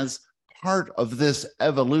seen as part of this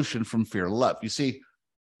evolution from fear to love. You see,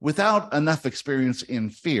 without enough experience in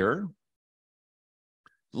fear,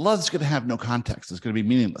 love's going to have no context. It's going to be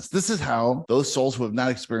meaningless. This is how those souls who have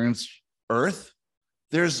not experienced earth,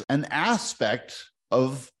 there's an aspect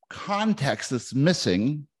of context that's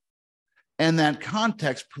missing, and that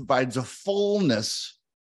context provides a fullness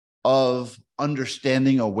of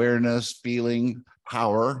understanding, awareness, feeling,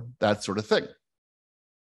 power, that sort of thing.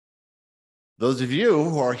 Those of you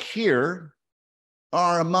who are here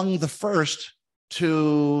are among the first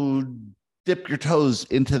to dip your toes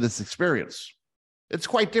into this experience. It's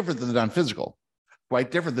quite different than the non-physical,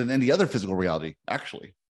 quite different than any other physical reality,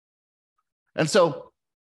 actually. And so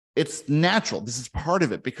it's natural. This is part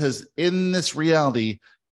of it, because in this reality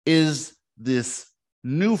is this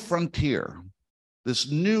new frontier,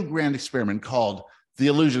 this new grand experiment called the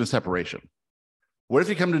illusion of separation. What if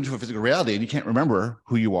you come into a physical reality and you can't remember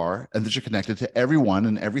who you are and that you're connected to everyone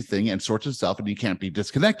and everything and sorts of self and you can't be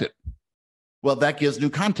disconnected? Well, that gives new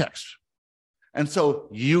context. And so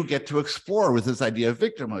you get to explore with this idea of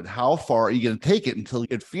victimhood. How far are you going to take it until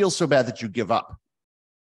it feels so bad that you give up?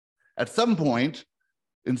 At some point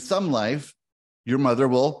in some life, your mother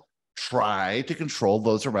will try to control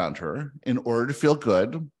those around her in order to feel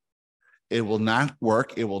good. It will not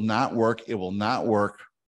work. It will not work. It will not work.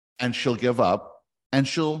 And she'll give up and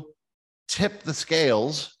she'll tip the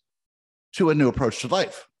scales to a new approach to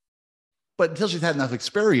life. But until she's had enough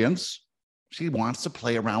experience, she wants to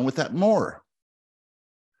play around with that more.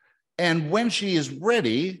 And when she is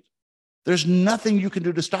ready, there's nothing you can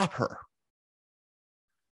do to stop her.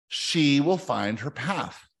 she will find her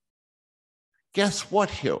path. Guess what,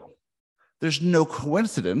 Hugh? There's no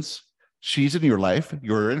coincidence. She's in your life,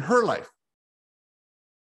 you're in her life.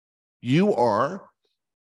 You are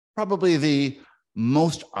probably the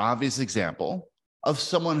most obvious example of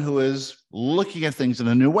someone who is looking at things in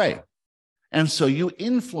a new way. And so you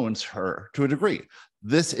influence her to a degree.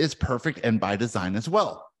 This is perfect and by design as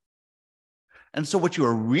well. And so what you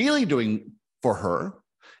are really doing for her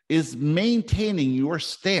is maintaining your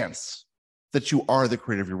stance that you are the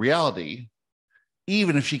creator of your reality,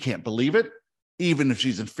 even if she can't believe it, even if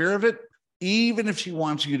she's in fear of it, even if she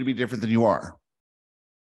wants you to be different than you are.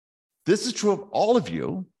 This is true of all of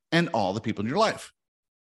you and all the people in your life.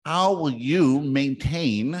 How will you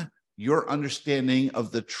maintain your understanding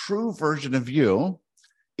of the true version of you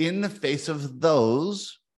in the face of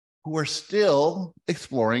those who are still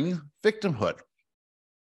exploring victimhood?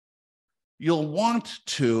 You'll want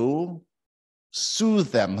to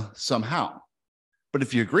soothe them somehow. But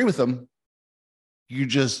if you agree with them, you're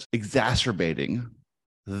just exacerbating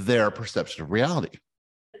their perception of reality.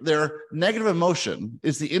 Their negative emotion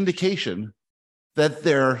is the indication that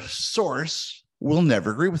their source will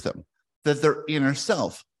never agree with them, that their inner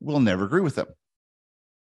self will never agree with them.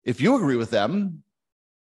 If you agree with them,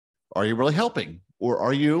 are you really helping, or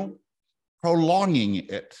are you prolonging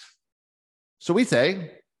it? So we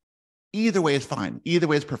say, either way is fine. Either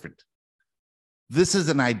way is perfect. This is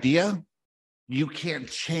an idea. You can't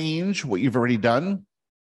change what you've already done.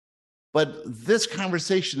 But this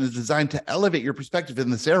conversation is designed to elevate your perspective in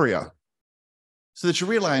this area so that you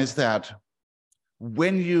realize that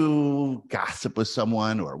when you gossip with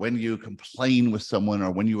someone, or when you complain with someone,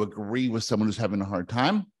 or when you agree with someone who's having a hard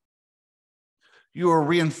time, you are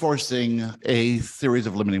reinforcing a series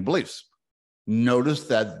of limiting beliefs. Notice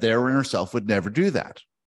that their inner self would never do that.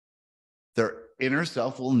 Their inner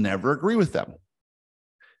self will never agree with them.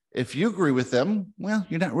 If you agree with them, well,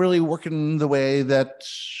 you're not really working the way that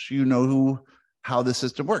you know how the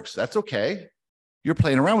system works. That's okay. You're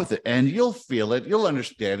playing around with it, and you'll feel it. You'll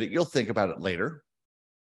understand it. You'll think about it later.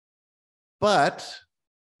 But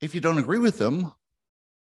if you don't agree with them,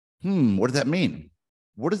 what does that mean?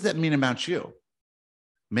 What does that mean about you?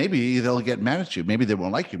 Maybe they'll get mad at you. Maybe they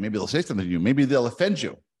won't like you. Maybe they'll say something to you. Maybe they'll offend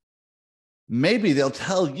you. Maybe they'll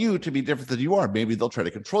tell you to be different than you are. Maybe they'll try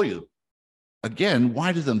to control you. Again,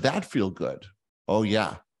 why doesn't that feel good? Oh,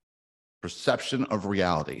 yeah. Perception of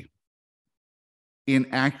reality.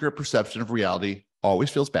 Inaccurate perception of reality always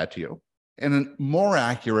feels bad to you. And a more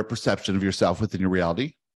accurate perception of yourself within your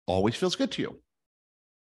reality always feels good to you.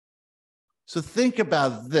 So think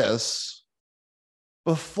about this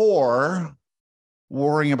before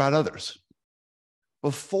worrying about others,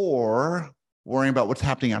 before worrying about what's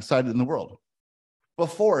happening outside in the world,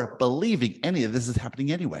 before believing any of this is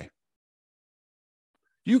happening anyway.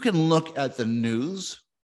 You can look at the news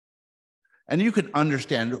and you can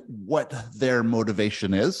understand what their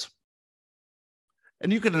motivation is.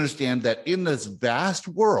 And you can understand that in this vast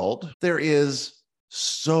world, there is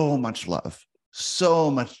so much love, so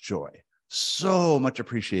much joy, so much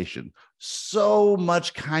appreciation, so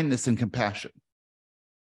much kindness and compassion.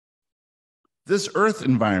 This earth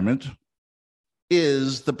environment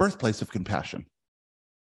is the birthplace of compassion.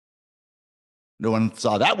 No one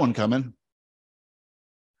saw that one coming.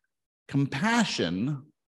 Compassion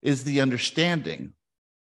is the understanding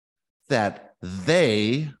that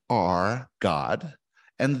they are God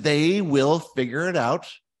and they will figure it out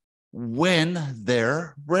when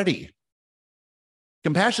they're ready.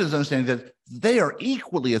 Compassion is understanding that they are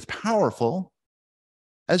equally as powerful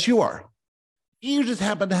as you are. You just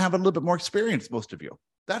happen to have a little bit more experience, most of you.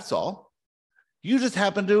 That's all. You just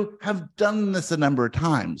happen to have done this a number of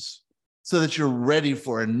times so that you're ready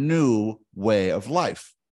for a new way of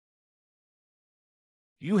life.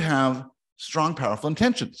 You have strong, powerful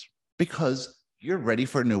intentions because you're ready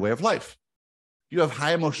for a new way of life. You have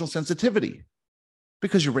high emotional sensitivity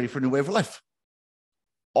because you're ready for a new way of life.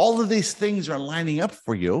 All of these things are lining up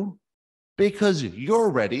for you because you're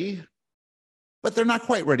ready, but they're not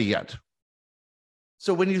quite ready yet.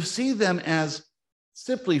 So when you see them as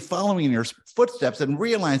simply following in your footsteps and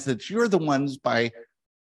realize that you're the ones by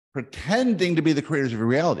pretending to be the creators of your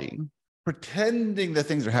reality, pretending that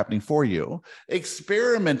things are happening for you,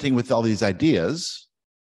 experimenting with all these ideas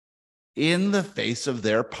in the face of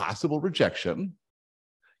their possible rejection,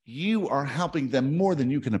 you are helping them more than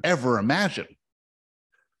you can ever imagine.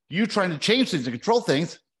 You trying to change things and control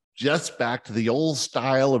things, just back to the old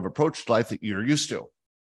style of approach to life that you're used to.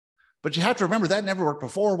 But you have to remember that never worked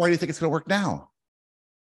before. Why do you think it's going to work now?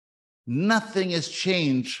 Nothing has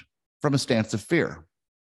changed from a stance of fear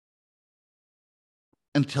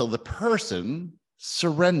until the person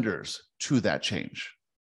surrenders to that change.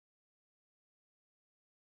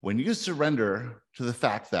 When you surrender to the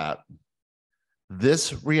fact that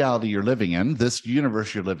this reality you're living in, this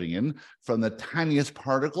universe you're living in, from the tiniest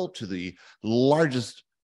particle to the largest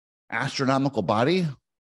astronomical body,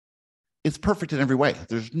 it's perfect in every way.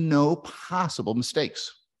 There's no possible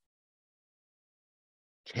mistakes.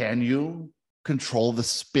 Can you control the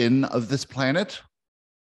spin of this planet?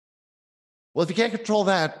 Well, if you can't control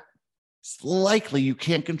that, it's likely you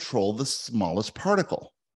can't control the smallest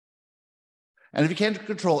particle. And if you can't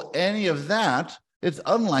control any of that, it's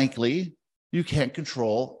unlikely you can't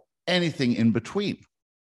control anything in between.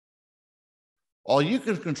 All you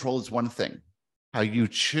can control is one thing: how you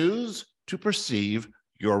choose to perceive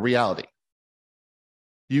your reality.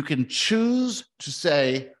 You can choose to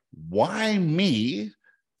say, why me?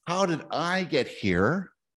 How did I get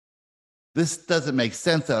here? This doesn't make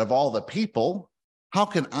sense out of all the people. How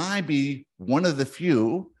can I be one of the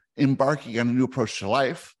few embarking on a new approach to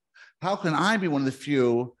life? How can I be one of the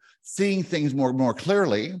few seeing things more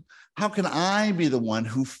clearly? How can I be the one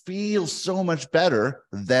who feels so much better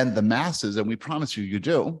than the masses? And we promise you, you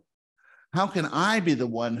do. How can I be the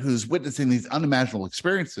one who's witnessing these unimaginable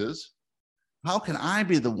experiences? How can I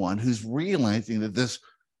be the one who's realizing that this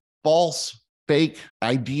false, fake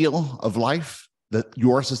ideal of life that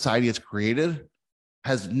your society has created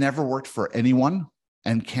has never worked for anyone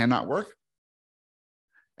and cannot work?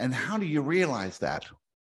 And how do you realize that?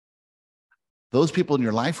 Those people in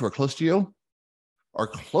your life who are close to you are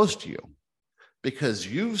close to you because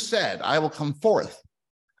you've said, I will come forth.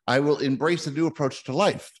 I will embrace a new approach to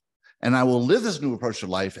life. And I will live this new approach to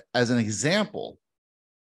life as an example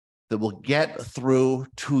that will get through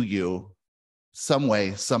to you some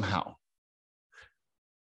way, somehow.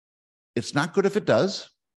 It's not good if it does.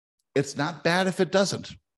 It's not bad if it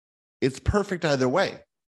doesn't. It's perfect either way.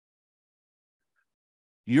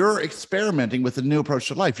 You're experimenting with a new approach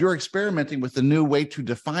to life. You're experimenting with a new way to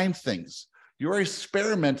define things. You're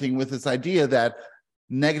experimenting with this idea that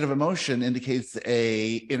negative emotion indicates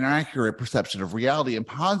an inaccurate perception of reality, and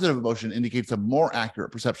positive emotion indicates a more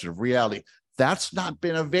accurate perception of reality. That's not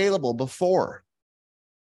been available before.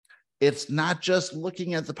 It's not just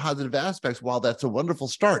looking at the positive aspects. While that's a wonderful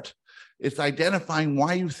start, it's identifying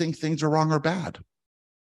why you think things are wrong or bad.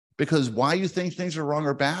 Because why you think things are wrong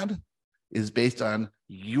or bad is based on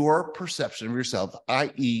your perception of yourself,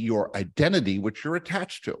 i.e., your identity, which you're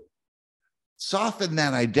attached to. Soften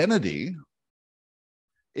that identity.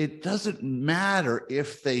 It doesn't matter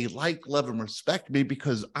if they like, love, and respect me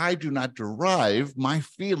because I do not derive my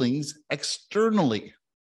feelings externally.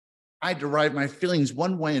 I derive my feelings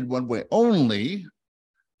one way and one way only,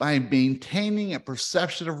 by maintaining a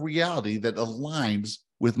perception of reality that aligns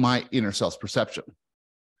with my inner self's perception.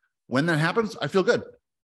 When that happens, I feel good.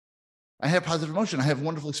 I have positive emotion. I have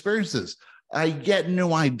wonderful experiences. I get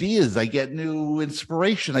new ideas. I get new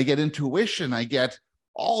inspiration. I get intuition. I get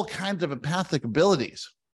all kinds of empathic abilities.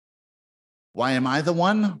 Why am I the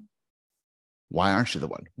one? Why aren't you the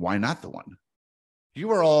one? Why not the one?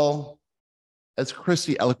 You are all, as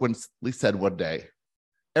Christy eloquently said one day,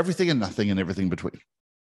 everything and nothing and everything between.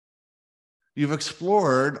 You've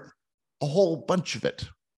explored a whole bunch of it.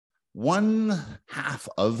 One half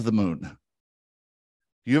of the moon.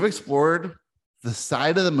 You've explored the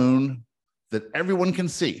side of the moon that everyone can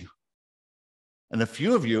see. And a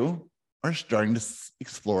few of you are starting to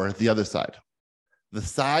explore the other side. The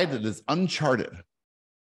side that is uncharted.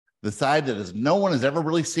 The side that no one has ever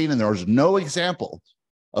really seen, and there's no example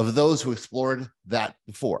of those who explored that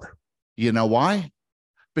before. You know why?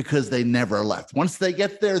 Because they never left. Once they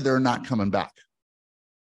get there, they're not coming back.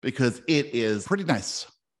 Because it is pretty nice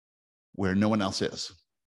where no one else is.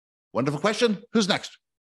 Wonderful question. Who's next?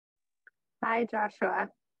 Hi, Joshua.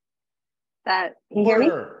 You hear me?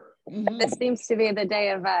 Mm-hmm. This seems to be the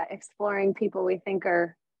day of exploring people we think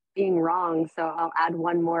are being wrong. So I'll add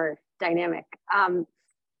one more dynamic.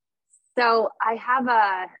 So I have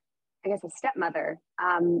a stepmother.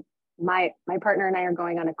 My partner and I are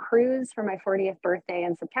going on a cruise for my 40th birthday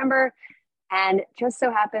in September. And it just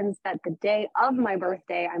so happens that the day of my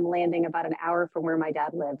birthday, I'm landing about an hour from where my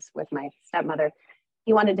dad lives with my stepmother.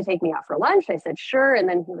 He wanted to take me out for lunch. I said, sure. And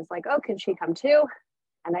then he was like, oh, can she come too?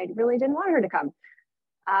 And I really didn't want her to come.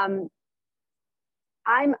 I'm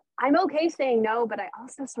okay saying no, but I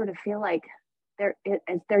also sort of feel like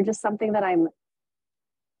they're just something that I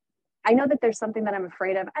know that there's something that I'm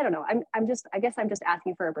afraid of. I don't know. I guess I'm just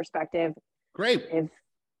asking for a perspective. Great.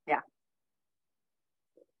 Yeah.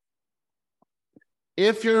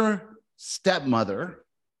 If your stepmother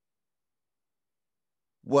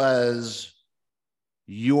was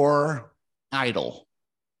your idol,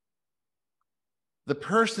 the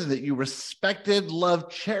person that you respected,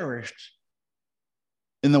 loved, cherished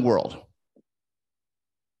in the world,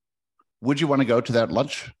 would you want to go to that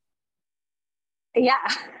lunch? Yeah,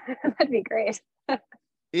 that'd be great.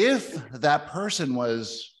 If that person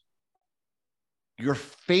was your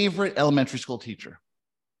favorite elementary school teacher,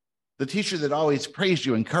 the teacher that always praised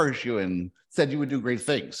you, encouraged you, and said you would do great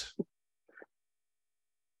things.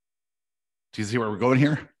 Do you see where we're going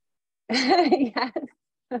here? Yes.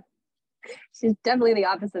 She's definitely the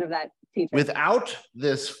opposite of that teacher. Without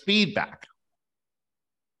this feedback,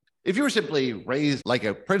 if you were simply raised like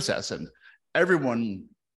a princess and everyone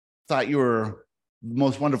thought you were the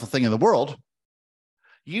most wonderful thing in the world,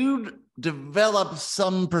 you'd develop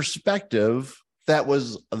some perspective that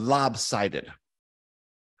was lopsided.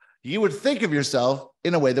 You would think of yourself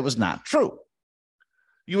in a way that was not true.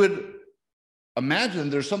 You would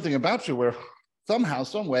imagine there's something about you where somehow,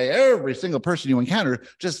 some way, every single person you encounter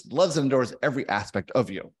just loves and adores every aspect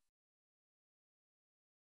of you.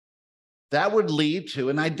 That would lead to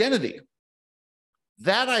an identity.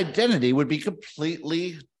 That identity would be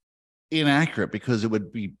completely inaccurate because it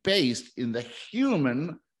would be based in the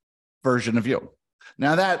human version of you.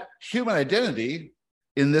 Now, that human identity,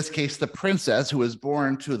 in this case, the princess who was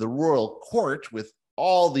born to the royal court with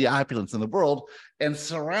all the opulence in the world and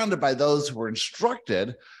surrounded by those who were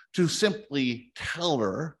instructed to simply tell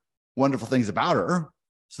her wonderful things about her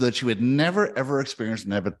so that she would never, ever experience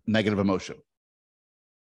negative emotion.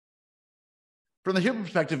 From the human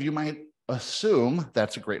perspective, you might assume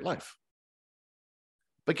that's a great life.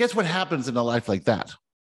 But guess what happens in a life like that?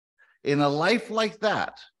 In a life like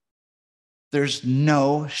that, there's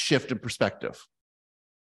no shift in perspective.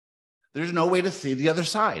 There's no way to see the other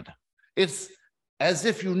side. It's as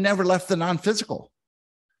if you never left the non-physical,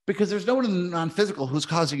 because there's no one in the non-physical who's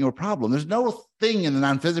causing you a problem. There's no thing in the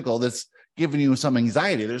non-physical that's giving you some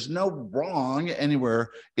anxiety. There's no wrong anywhere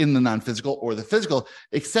in the non-physical or the physical,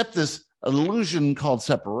 except this illusion called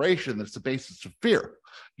separation that's the basis of fear.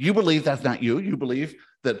 You believe that's not you. You believe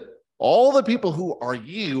that all the people who are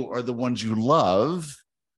you are the ones you love,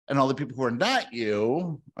 and all the people who are not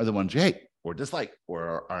you are the ones you hate or dislike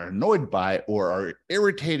or are annoyed by or are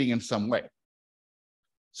irritating in some way.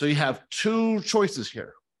 So you have two choices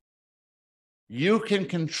here. You can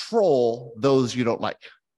control those you don't like.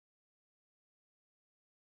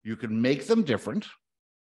 You can make them different,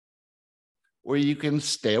 or you can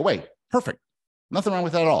stay away. Perfect. Nothing wrong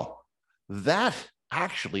with that at all. That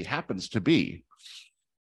actually happens to be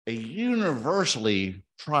a universally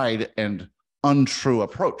tried and untrue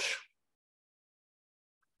approach.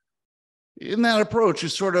 In that approach, you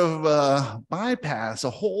sort of bypass a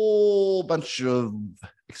whole bunch of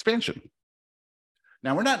expansion.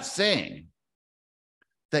 Now, we're not saying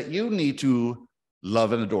that you need to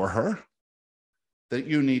love and adore her, that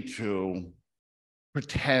you need to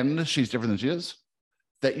pretend she's different than she is,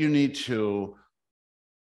 that you need to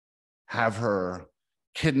have her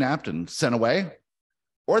kidnapped and sent away,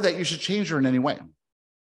 or that you should change her in any way.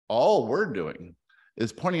 All we're doing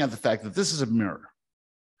is pointing out the fact that this is a mirror.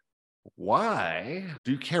 Why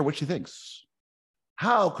do you care what she thinks?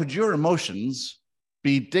 How could your emotions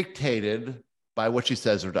be dictated by what she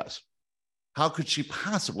says or does? How could she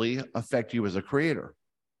possibly affect you as a creator?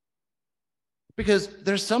 Because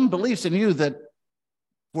there's some beliefs in you that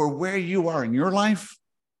for where you are in your life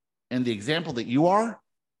and the example that you are,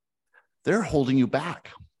 they're holding you back.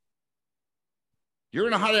 You're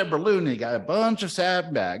in a hot air balloon and you got a bunch of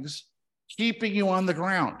sandbags keeping you on the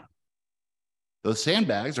ground. Those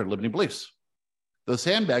sandbags are limiting beliefs. Those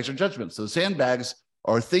sandbags are judgments. Those sandbags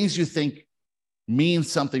are things you think mean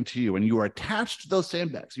something to you, and you are attached to those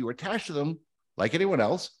sandbags. You are attached to them like anyone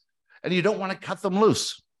else, and you don't want to cut them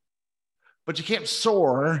loose. But you can't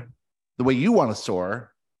soar the way you want to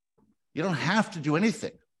soar. You don't have to do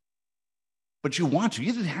anything, but you want to.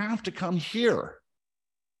 You didn't have to come here.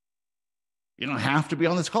 You don't have to be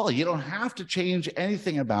on this call. You don't have to change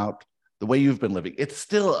anything about the way you've been living. It's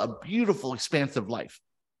still a beautiful, expansive life.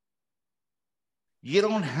 You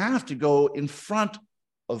don't have to go in front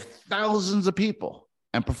of thousands of people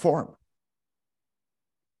and perform.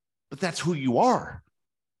 But that's who you are.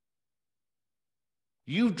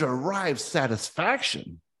 You derive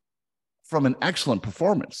satisfaction from an excellent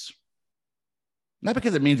performance. Not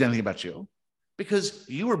because it means anything about you, because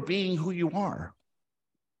you are being who you are.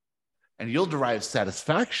 And you'll derive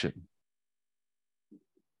satisfaction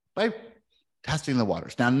by testing the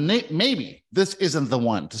waters. Now, maybe this isn't the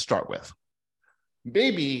one to start with.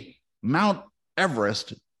 Maybe Mount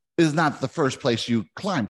Everest is not the first place you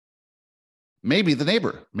climb. Maybe the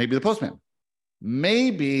neighbor, maybe the postman.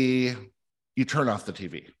 Maybe you turn off the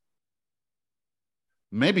TV.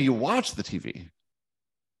 Maybe you watch the TV.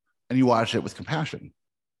 and you watch it with compassion.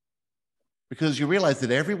 Because you realize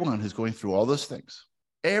that everyone who's going through all those things,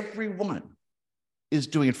 everyone is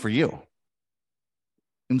doing it for you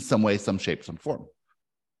in some way, some shape, some form.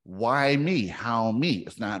 Why me? How me?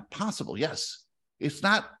 It's not possible. Yes, it's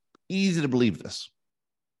not easy to believe this,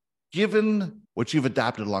 given what you've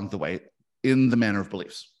adopted along the way in the manner of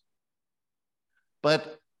beliefs.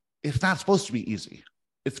 But it's not supposed to be easy.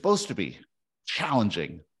 It's supposed to be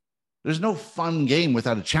challenging. There's no fun game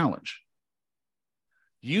without a challenge.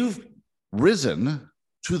 You've risen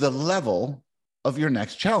to the level of your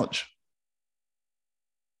next challenge.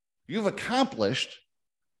 You've accomplished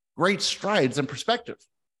great strides in perspective.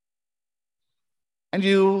 And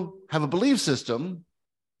you have a belief system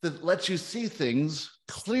that lets you see things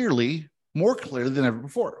clearly, more clearly than ever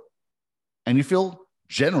before. And you feel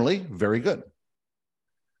generally very good.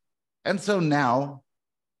 And so now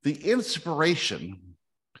the inspiration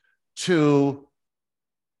to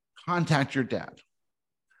contact your dad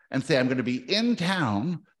and say, I'm going to be in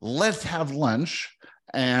town, let's have lunch,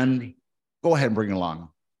 and go ahead and bring along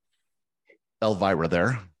Elvira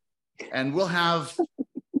there, and we'll have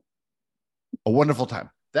a wonderful time.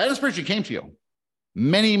 That inspiration came to you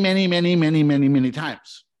many, many, many, many, many, many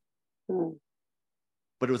times.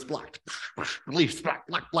 But it was blocked. Beliefs, block,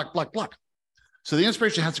 block, block, block, block. So the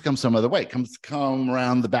inspiration has to come some other way. Come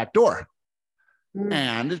around the back door.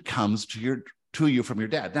 And it comes to you from your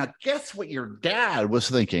dad. Now, guess what your dad was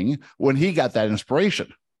thinking when he got that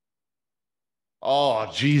inspiration?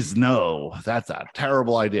 Oh, geez, no, that's a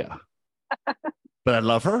terrible idea. But I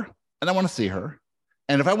love her and I want to see her.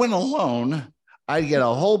 And if I went alone, I'd get a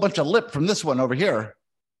whole bunch of lip from this one over here.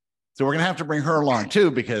 So we're going to have to bring her along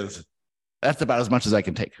too, because that's about as much as I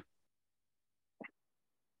can take.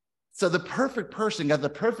 So the perfect person got the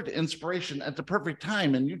perfect inspiration at the perfect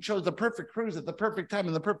time, and you chose the perfect cruise at the perfect time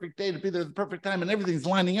and the perfect day to be there at the perfect time, and everything's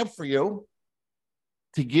lining up for you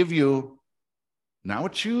to give you not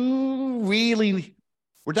what you really need.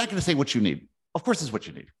 We're not going to say what you need. Of course, it's what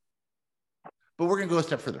you need. But we're going to go a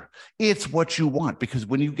step further. It's what you want, because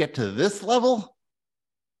when you get to this level,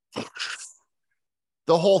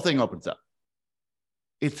 the whole thing opens up.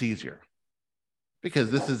 It's easier because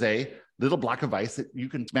this is a little block of ice that you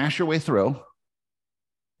can smash your way through.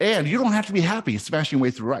 And you don't have to be happy smashing your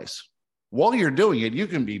way through ice. While you're doing it, you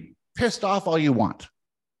can be pissed off all you want.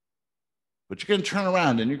 But you're going to turn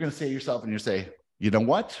around and you're going to say to yourself, and you say, you know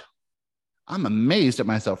what? I'm amazed at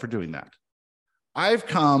myself for doing that. I've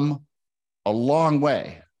come a long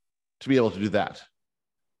way to be able to do that.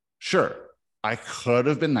 Sure, I could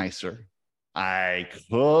have been nicer. I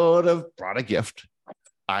could have brought a gift.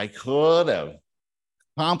 I could have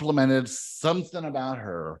complimented something about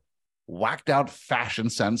her whacked out fashion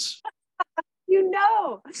sense.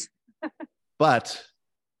 But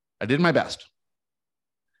I did my best.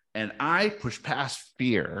 And I pushed past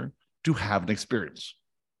fear to have an experience.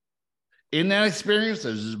 In that experience,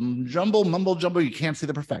 there's mumble jumble. You can't see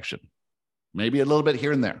the perfection. Maybe a little bit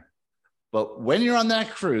here and there. But when you're on that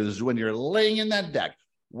cruise, when you're laying in that deck,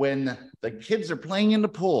 when the kids are playing in the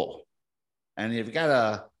pool, and you've got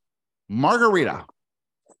a margarita,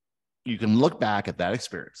 you can look back at that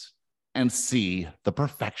experience and see the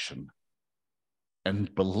perfection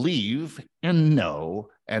and believe and know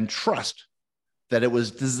and trust that it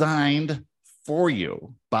was designed for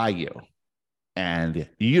you, by you, and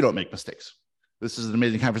you don't make mistakes. This is an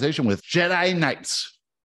amazing conversation with Jedi Knights.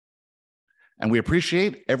 And we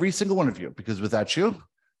appreciate every single one of you, because without you,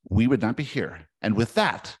 we would not be here. And with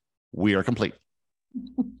that, we are complete.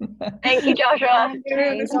 Thank you, Joshua.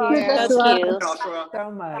 Thank you. Joshua.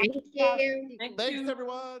 So much. Thank you. Thanks,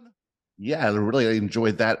 everyone. Yeah, I really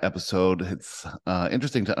enjoyed that episode. It's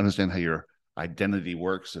interesting to understand how your identity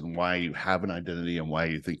works and why you have an identity and why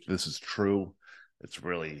you think this is true. It's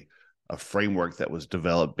really a framework that was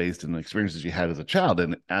developed based on the experiences you had as a child.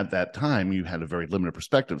 And at that time, you had a very limited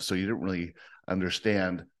perspective. So you didn't really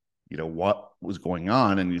understand, what was going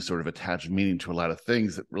on. And you sort of attached meaning to a lot of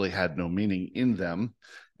things that really had no meaning in them.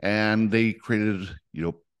 And they created,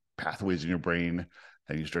 pathways in your brain,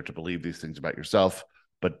 and you start to believe these things about yourself.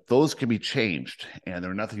 But those can be changed. And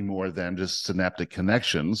they're nothing more than just synaptic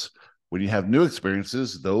connections. When you have new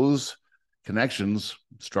experiences, those connections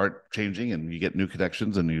start changing and you get new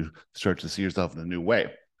connections and you start to see yourself in a new way.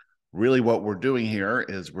 Really, what we're doing here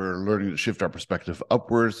is we're learning to shift our perspective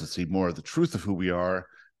upwards to see more of the truth of who we are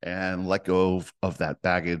and let go of that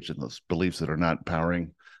baggage and those beliefs that are not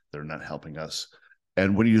empowering, that are not helping us.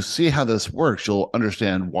 And when you see how this works, you'll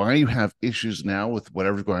understand why you have issues now with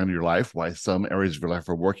whatever's going on in your life, why some areas of your life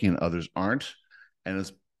are working and others aren't. And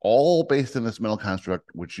it's all based on this mental construct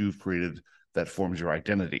which you've created that forms your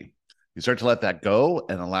identity. You start to let that go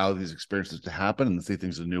and allow these experiences to happen and see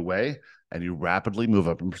things in a new way, and you rapidly move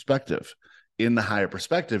up in perspective. In the higher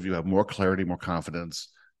perspective, you have more clarity, more confidence.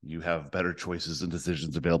 You have better choices and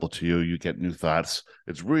decisions available to you. You get new thoughts.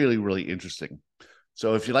 It's really, really interesting.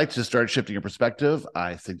 So if you'd like to start shifting your perspective,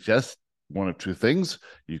 I suggest one of two things.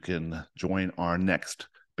 You can join our next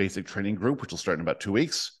basic training group, which will start in about 2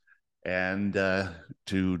 weeks. And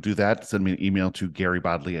to do that, send me an email to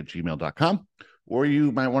garybodley@gmail.com, or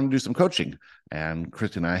you might want to do some coaching. And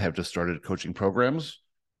Christy and I have just started coaching programs.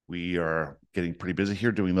 We are getting pretty busy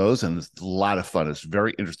here doing those, and it's a lot of fun. It's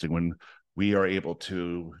very interesting when we are able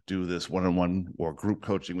to do this one-on-one or group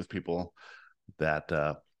coaching with people that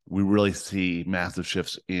we really see massive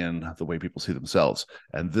shifts in the way people see themselves.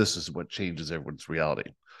 And this is what changes everyone's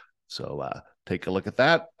reality. So take a look at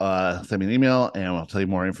that. Send me an email and I'll tell you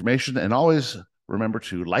more information. And always remember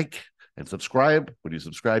to like and subscribe. When you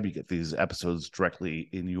subscribe, you get these episodes directly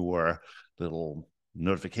in your little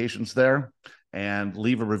notifications there. And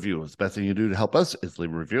leave a review. The best thing you do to help us is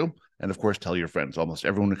leave a review. And of course, tell your friends. Almost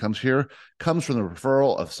everyone who comes here comes from the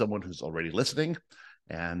referral of someone who's already listening.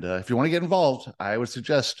 And if you want to get involved, I would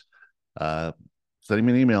suggest sending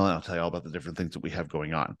me an email and I'll tell you all about the different things that we have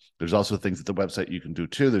going on. There's also things at the website you can do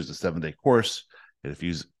too. There's a 7-day course. And if you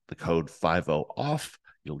use the code 50OFF,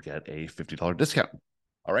 you'll get a $50 discount.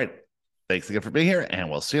 All right. Thanks again for being here, and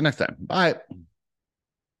we'll see you next time. Bye.